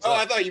people to... Oh,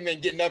 I thought you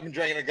meant getting up and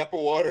drinking a cup of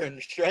water and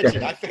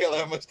stretching. I fail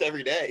almost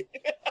every day.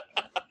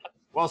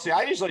 Well, see,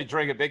 I usually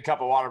drink a big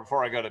cup of water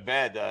before I go to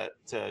bed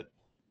to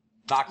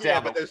knock down. Yeah,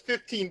 but those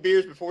 15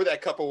 beers before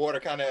that cup of water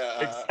kind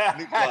of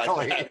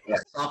exactly. Yeah,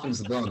 softens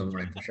the blow in the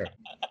morning for sure.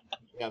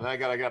 Yeah, then I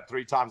got to get up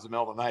 3 times in the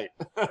middle of the night.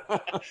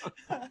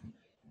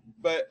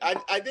 But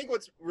I think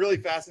what's really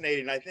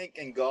fascinating, I think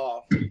in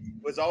golf,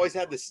 was always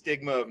had the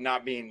stigma of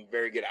not being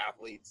very good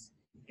athletes.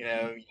 You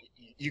know,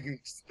 you can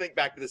think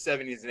back to the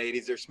 70s and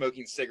 80s, they're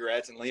smoking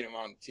cigarettes and leaning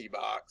on the tee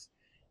box.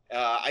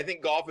 I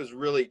think golf has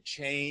really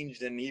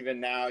changed, and even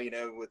now, you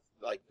know, with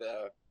like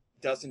the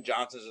Dustin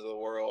Johnsons of the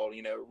world,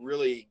 you know,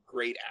 really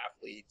great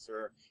athletes,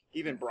 or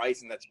even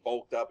Bryson that's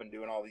bulked up and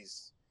doing all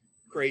these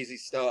crazy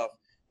stuff.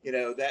 You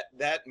know,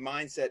 that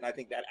mindset, and I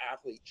think that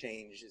athlete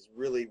change is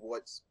really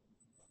what's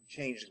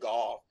changed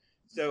golf.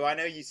 So I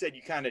know you said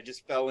you kind of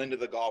just fell into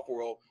the golf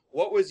world.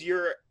 What was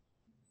your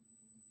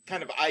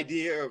kind of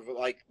idea of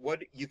like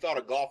what you thought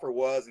a golfer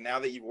was, and now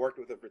that you've worked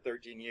with it for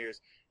 13 years,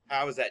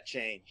 how has that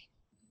changed?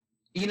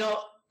 You know,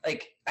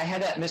 like I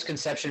had that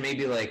misconception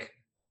maybe like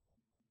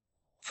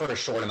for a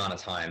short amount of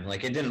time.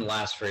 Like it didn't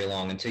last very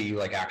long until you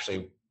like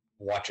actually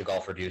watch a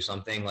golfer do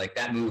something. Like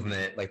that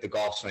movement, like the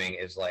golf swing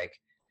is like,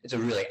 it's a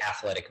really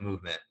athletic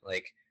movement.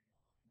 Like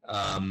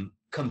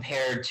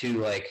compared to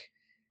like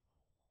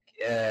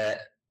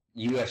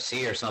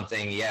UFC or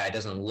something, yeah, it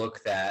doesn't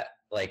look that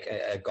like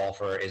a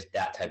golfer is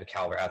that type of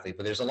caliber athlete,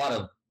 but there's a lot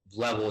of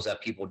levels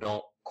that people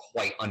don't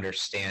quite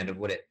understand of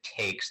what it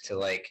takes to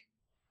like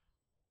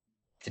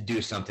to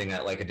do something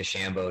that like a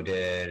DeChambeau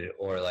did,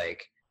 or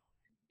like,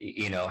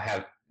 you know,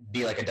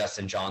 be like a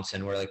Dustin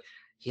Johnson, where like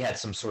he had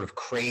some sort of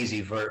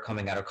crazy vert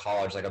coming out of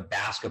college, like a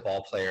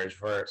basketball player's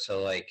vert.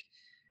 So like,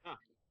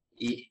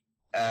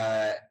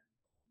 yeah,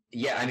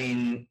 I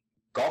mean,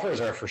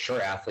 golfers are for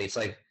sure athletes.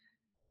 Like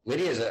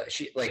Lydia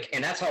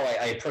and that's how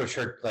I approach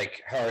her,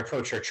 like how I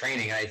approach her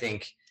training. I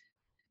think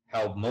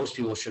how most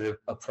people should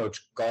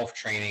approach golf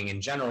training in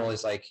general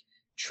is like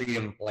treat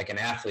them like an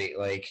athlete,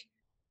 like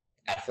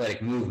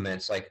athletic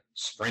movements, like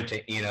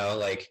sprinting, you know,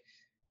 like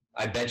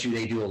I bet you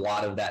they do a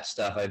lot of that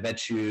stuff. I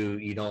bet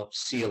you don't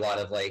see a lot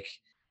of like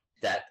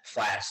that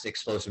fast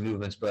explosive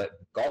movements, but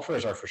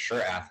golfers are for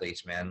sure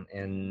athletes, man.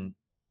 And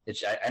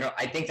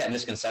I think that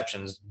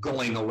misconception is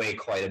going away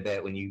quite a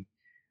bit when you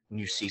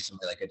see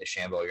somebody like a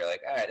DeChambeau. You're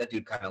like, all right, that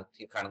dude kind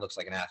of looks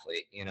like an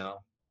athlete, you know?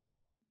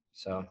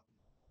 So.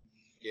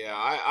 Yeah,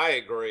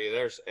 I agree.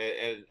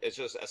 It's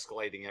just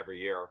escalating every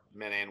year,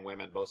 men and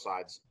women, both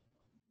sides.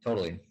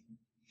 Totally.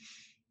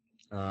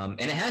 And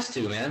it has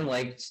to, man.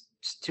 Like,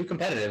 it's too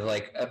competitive.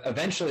 Like,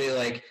 eventually,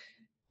 like,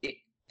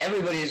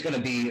 everybody is going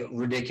to be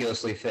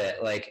ridiculously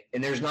fit. Like,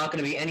 and there's not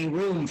going to be any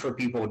room for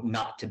people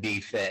not to be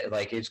fit.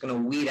 Like, it's going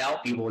to weed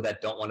out people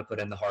that don't want to put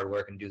in the hard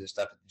work and do the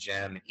stuff at the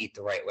gym and eat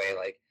the right way.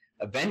 Like,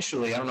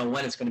 eventually, I don't know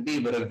when it's going to be,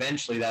 but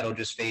eventually that'll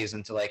just phase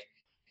into, like,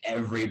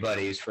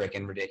 everybody's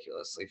freaking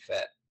ridiculously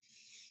fit.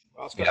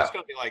 Well, it's going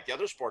to be like the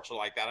other sports are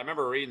like that. I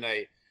remember reading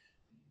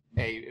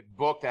a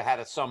book that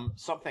had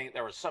something.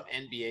 There was some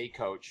NBA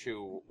coach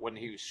who, when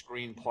he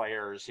screened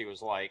players, he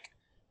was like,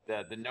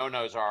 the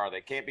no-nos are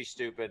they can't be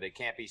stupid, they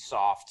can't be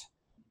soft,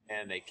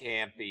 and they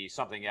can't be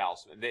something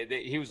else.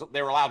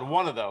 They were allowed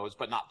one of those,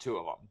 but not 2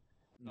 of them.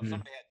 So if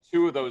somebody had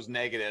 2 of those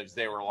negatives,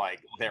 they were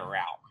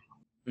out.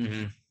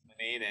 Mm-hmm. I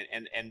mean,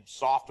 and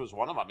soft was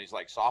one of them. He's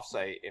like, soft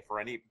say if for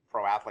any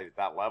pro athlete at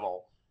that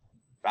level,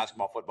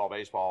 basketball, football,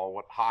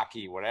 baseball,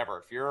 hockey,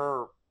 whatever, if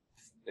you're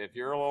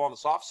a little on the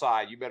soft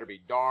side, you better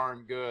be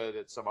darn good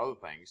at some other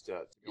things.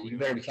 You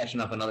better be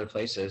catching up in other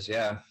places,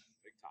 yeah.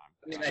 Big time.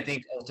 mean, I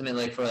think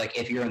ultimately, like for like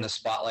if you're in the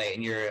spotlight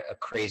and you're a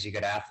crazy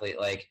good athlete,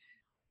 like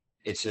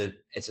it's a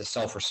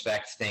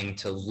self-respect thing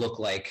to look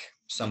like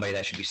somebody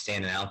that should be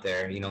standing out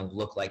there. You know,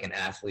 look like an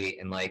athlete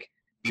and like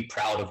be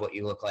proud of what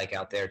you look like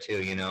out there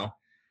too. You know.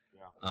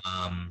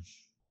 Yeah.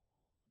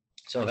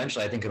 So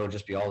eventually, I think it'll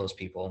just be all those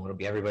people. It'll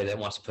be everybody that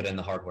wants to put in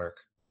the hard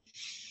work.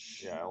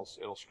 Yeah,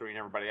 it'll screen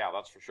everybody out.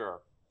 That's for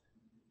sure.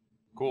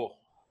 Cool.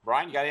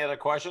 Brian, you got any other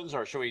questions,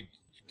 or should we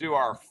do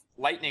our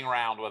lightning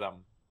round with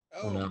them?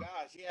 Oh no.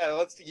 gosh,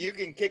 yeah. You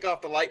can kick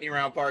off the lightning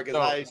round part because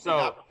I did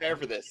not prepare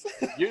for this.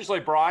 Usually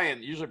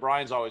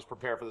Brian's always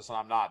prepared for this, and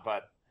I'm not.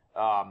 But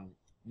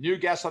new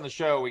guests on the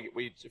show,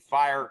 we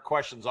fire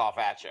questions off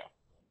at you.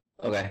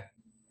 Okay.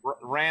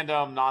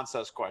 Random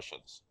nonsense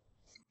questions.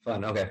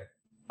 Fun. Okay.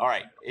 All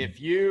right.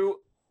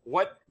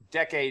 What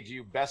decade do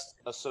you best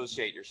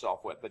associate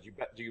yourself with? That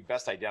do you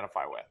best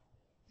identify with?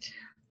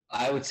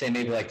 I would say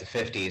maybe like the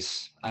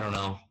 50s. I don't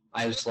know.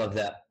 I just love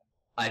that.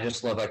 I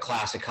just love like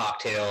classic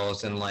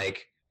cocktails and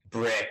like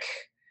brick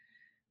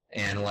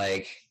and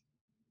like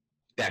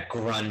that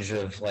grunge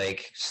of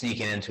like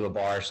sneaking into a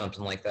bar or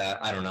something like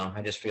that. I don't know.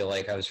 I just feel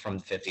like I was from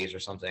the 50s or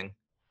something.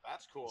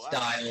 That's cool.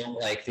 Style,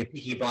 like the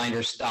Peaky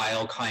Blinders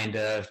style, kind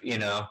of, you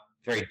know,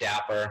 very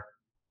dapper.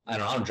 I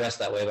don't know. I don't dress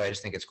that way, but I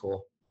just think it's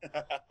cool.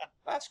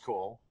 That's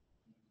cool.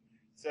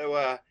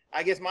 So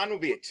I guess mine will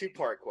be a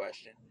two-part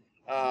question.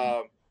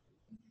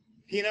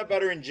 Peanut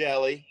butter and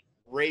jelly,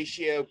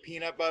 ratio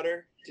peanut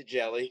butter to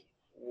jelly.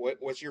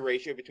 What's your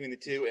ratio between the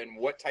two, and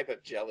what type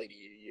of jelly do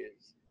you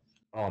use?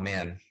 Oh,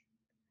 man.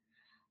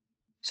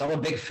 So I'm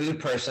a big food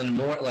person.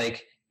 More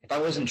like if I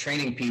wasn't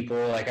training people,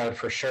 like I would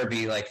for sure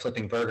be like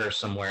flipping burgers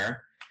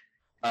somewhere.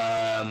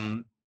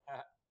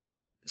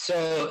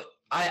 So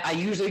I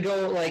usually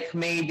go like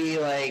maybe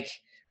like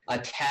a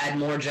tad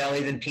more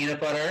jelly than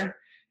peanut butter,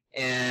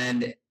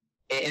 and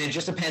it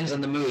just depends on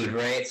the mood,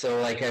 right?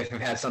 So like if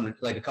I've had some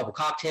like a couple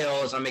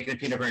cocktails, I'm making a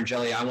peanut butter and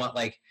jelly. I want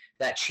like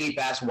that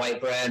cheap ass white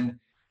bread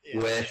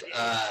with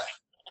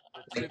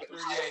like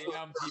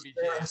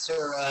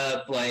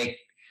syrup, like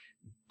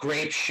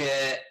grape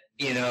shit,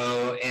 you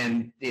know,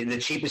 and the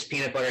cheapest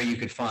peanut butter you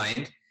could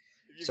find.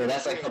 So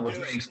that's like a couple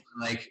drinks.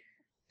 Like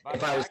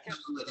if I was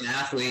like an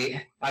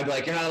athlete, I'd be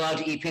like, you're not allowed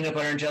to eat peanut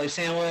butter and jelly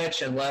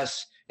sandwich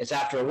unless it's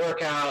after a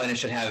workout, and it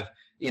should have,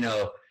 you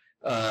know,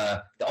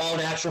 the all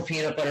natural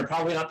peanut butter,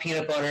 probably not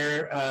peanut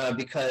butter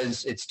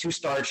because it's too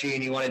starchy,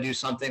 and you want to do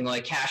something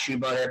like cashew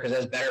butter because it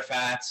has better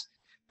fats,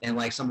 and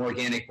like some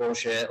organic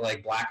bullshit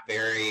like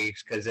blackberry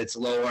because it's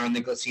lower on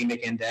the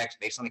glycemic index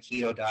based on the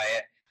keto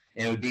diet.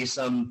 And it would be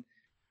some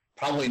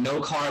probably no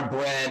carb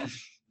bread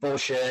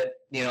bullshit,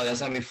 you know,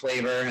 doesn't have any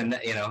flavor, and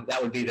you know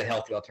that would be the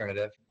healthy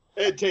alternative.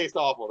 It tastes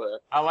awful though.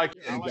 I like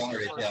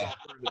garbage, yeah.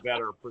 The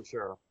better for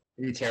sure.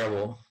 It'd be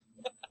terrible.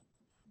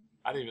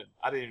 I didn't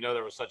even know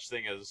there was such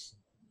thing as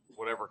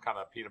whatever kind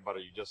of peanut butter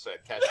you just said.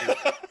 Cashew.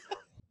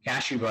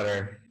 Cashew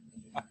butter.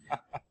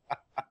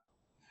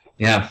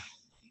 Yeah.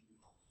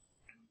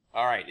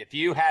 All right. Do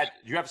you have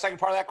a second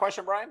part of that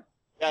question, Brian?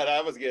 Yeah,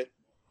 that was good.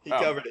 He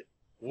covered it.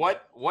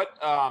 What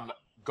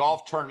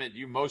golf tournament do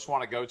you most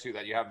want to go to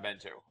that you haven't been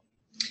to?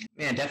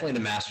 Man, definitely the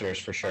Masters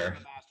for sure.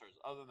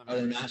 Other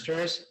than the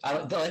Masters, I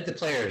like the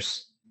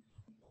Players.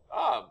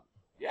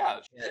 Yeah,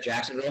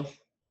 Jacksonville.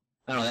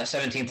 I don't know. That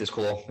 17th is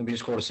cool. It'd be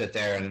just cool to sit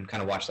there and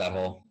kind of watch that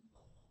hole.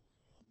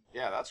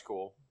 Yeah, that's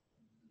cool.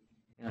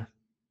 Yeah, I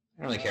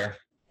don't really care.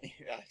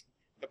 Yeah,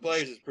 the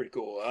Players is pretty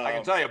cool. I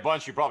can tell you a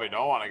bunch you probably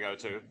don't want to go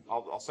to.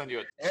 I'll send you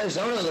a.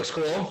 Arizona looks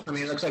cool. I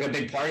mean, it looks like a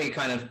big party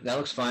kind of. That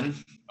looks fun.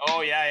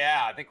 Oh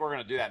yeah. I think we're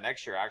gonna do that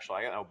next year. Actually,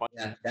 I got no bunch.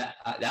 Yeah,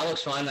 that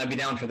looks fun. I'd be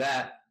down for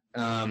that.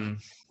 We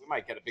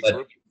might get a big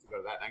group to go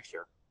to that next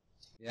year.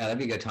 Yeah, that'd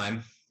be a good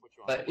time.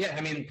 But yeah,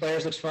 I mean,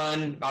 Players looks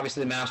fun.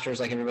 Obviously, the Masters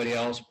like everybody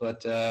else,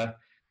 but I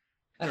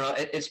don't know.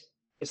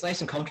 It's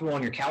nice and comfortable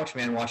on your couch,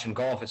 man. Watching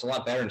golf, it's a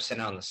lot better than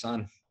sitting out in the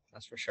sun.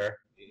 That's for sure.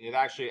 It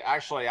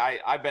actually,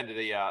 I've been to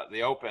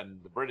the Open,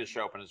 the British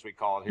Open as we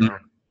call it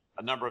here,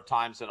 a number of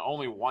times, and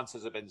only once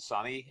has it been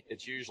sunny.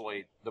 It's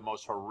usually the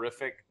most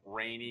horrific,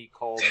 rainy,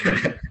 cold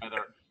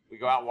weather. We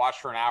go out and watch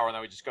for an hour, and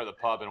then we just go to the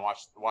pub and watch.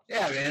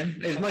 Yeah,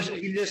 man. As much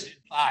you just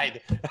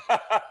inside.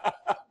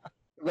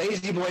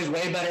 Lazy Boy's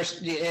way better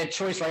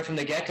choice right from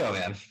the get-go,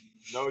 man.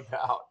 No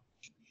doubt.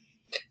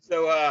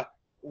 So,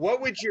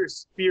 what would your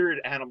spirit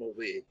animal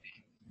be?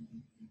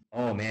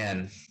 Oh,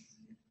 man.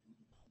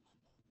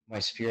 My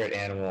spirit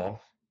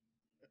animal.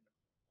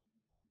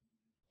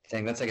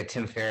 Dang, that's like a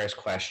Tim Ferriss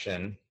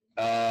question.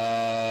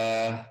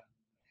 I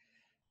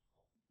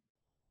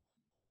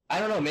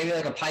don't know, maybe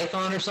like a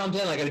python or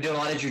something. Like I'm doing a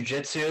lot of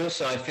jujitsu,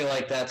 so I feel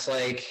like that's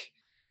like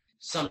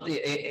something,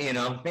 you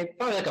know, maybe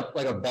probably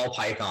like a ball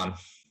python.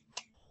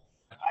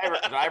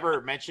 Did I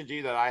ever mention to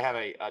you that I have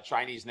a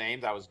Chinese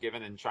name that was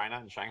given in China,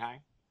 in Shanghai?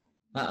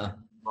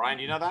 Brian,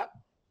 do you know that?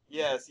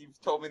 Yes, you've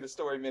told me the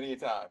story many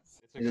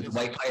times. Is it the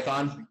white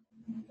python?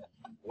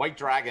 White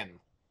dragon.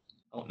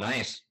 Oh,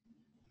 nice.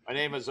 My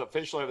name is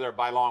officially over there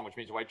Bai Long, which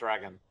means white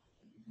dragon.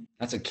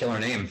 That's a killer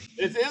name.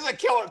 It is a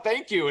killer.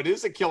 Thank you. It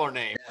is a killer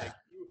name. Yeah.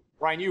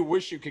 Ryan, you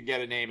wish you could get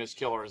a name as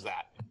killer as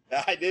that.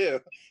 I do,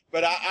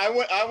 but I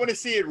want to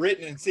see it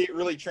written and see it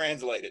really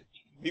translated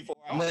before.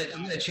 I'm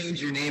gonna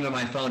change your name on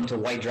my phone to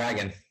White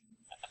Dragon.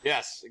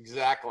 Yes,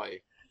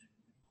 exactly.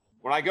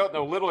 When I go,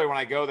 no, literally when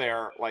I go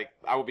there, like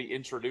I will be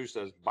introduced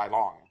as by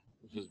Long,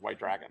 which is White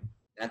Dragon.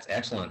 That's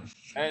excellent.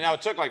 And now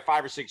it took like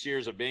 5 or 6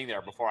 years of being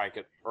there before I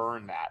could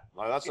earn that.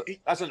 Like,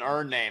 that's an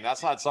earned name.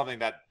 That's not something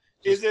that.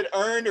 Is it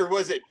earned or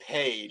was it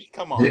paid?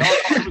 Come on. No,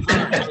 it was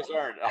earned. It was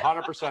earned.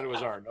 100% it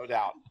was earned, no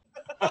doubt.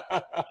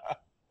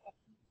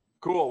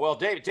 Cool. Well,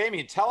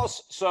 Damien, tell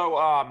us. So,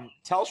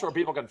 tell us where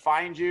people can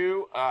find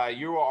you.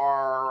 You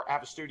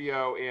have a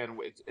studio in.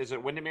 Is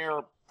it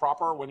Windermere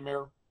proper?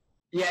 Windermere.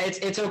 Yeah, it's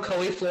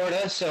Ocoee,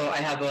 Florida. So I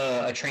have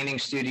a training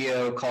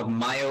studio called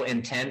Myo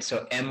Intent.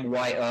 So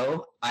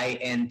MYOINTENT.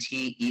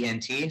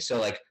 So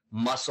like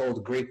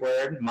muscled Greek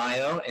word,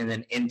 Myo, and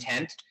then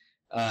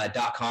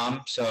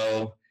intent.com.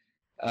 So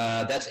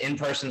that's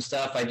in-person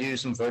stuff. I do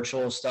some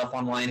virtual stuff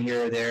online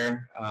here or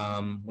there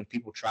when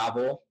people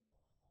travel.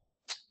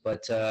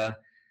 But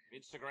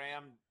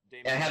Instagram.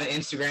 Damien. I have an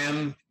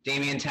Instagram,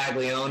 Damien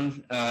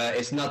Taglione.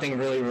 It's nothing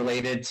really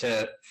related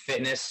to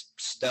fitness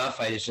stuff.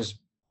 It's just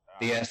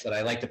BS that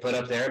I like to put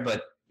up there,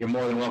 but you're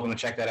more than welcome to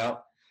check that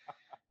out.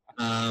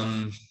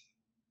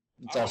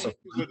 It's also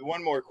with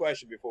one more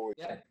question before we.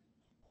 Yeah.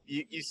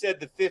 You said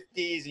the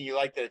 50s and you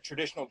like the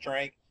traditional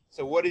drink.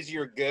 So what is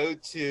your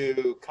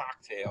go-to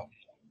cocktail?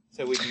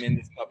 So we can end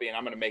this puppy, and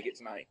I'm going to make it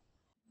tonight.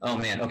 Oh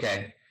man.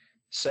 Okay.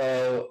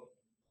 So.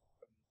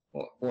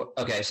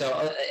 Okay,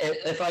 so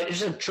if I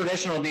just a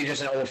traditional would be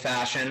just an old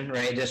fashioned,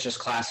 right? Just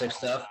classic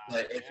stuff.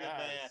 But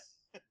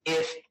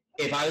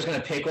if I was gonna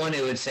pick one,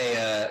 it would say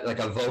like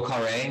a Veau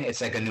Carré. It's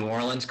like a New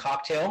Orleans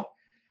cocktail.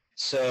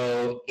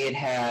 So it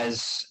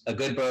has a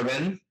good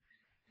bourbon,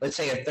 let's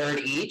say a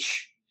third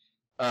each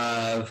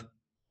of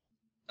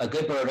a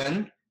good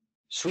bourbon,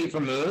 sweet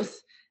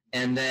vermouth,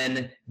 and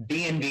then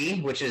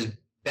B&B, which is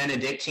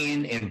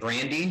Benedictine and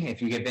brandy.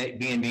 If you get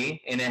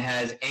B&B, and it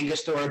has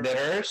Angostura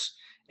bitters.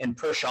 And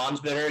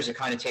Purchan's bitters, it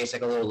kind of tastes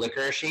like a little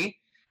licoricey,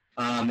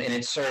 and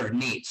it's served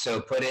neat.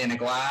 So put it in a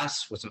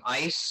glass with some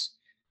ice,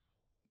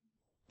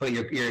 put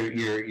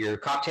your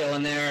cocktail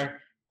in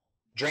there,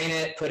 drain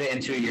it, put it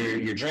into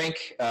your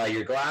drink,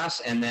 your glass,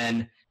 and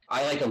then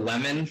I like a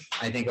lemon.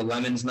 I think a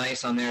lemon's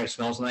nice on there. It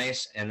smells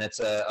nice, and that's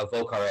a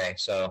Veau Carré.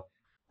 So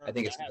I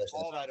think it's delicious.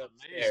 All that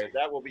upstairs.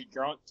 That will be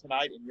drunk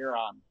tonight, and you're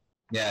on.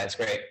 Yeah, it's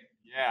great.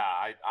 Yeah,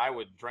 I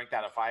would drink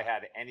that if I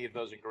had any of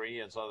those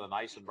ingredients other than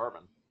ice and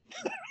bourbon.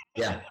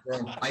 Yeah,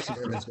 well, ice and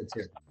bourbon's good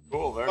too.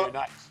 Cool, very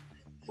nice.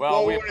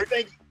 Well, we want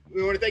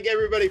to thank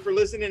everybody for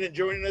listening and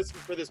joining us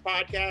for this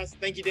podcast.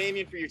 Thank you,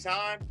 Damien, for your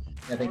time.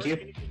 Yeah, thank you.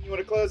 Anything you want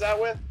to close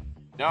out with?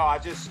 No, I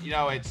just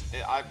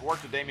I've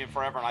worked with Damien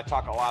forever, and I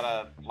talk a lot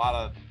of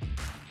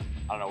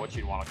I don't know what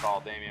you'd want to call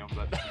it, Damien,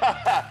 but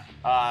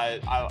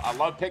I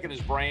love picking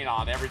his brain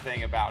on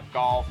everything about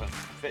golf and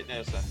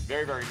fitness, and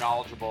very, very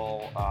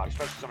knowledgeable,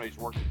 especially somebody who's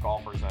worked with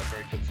golfers and had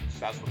very good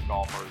success with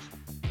golfers.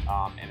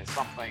 And it's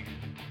something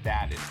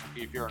that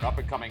if you're an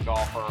up-and-coming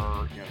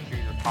golfer,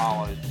 junior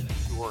college,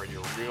 tour, and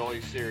you're really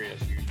serious,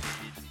 you need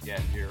to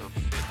get your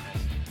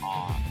fitness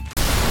on.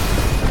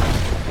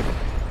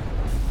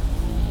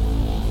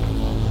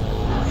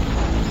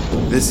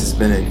 This has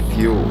been a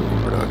Fuel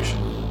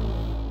production.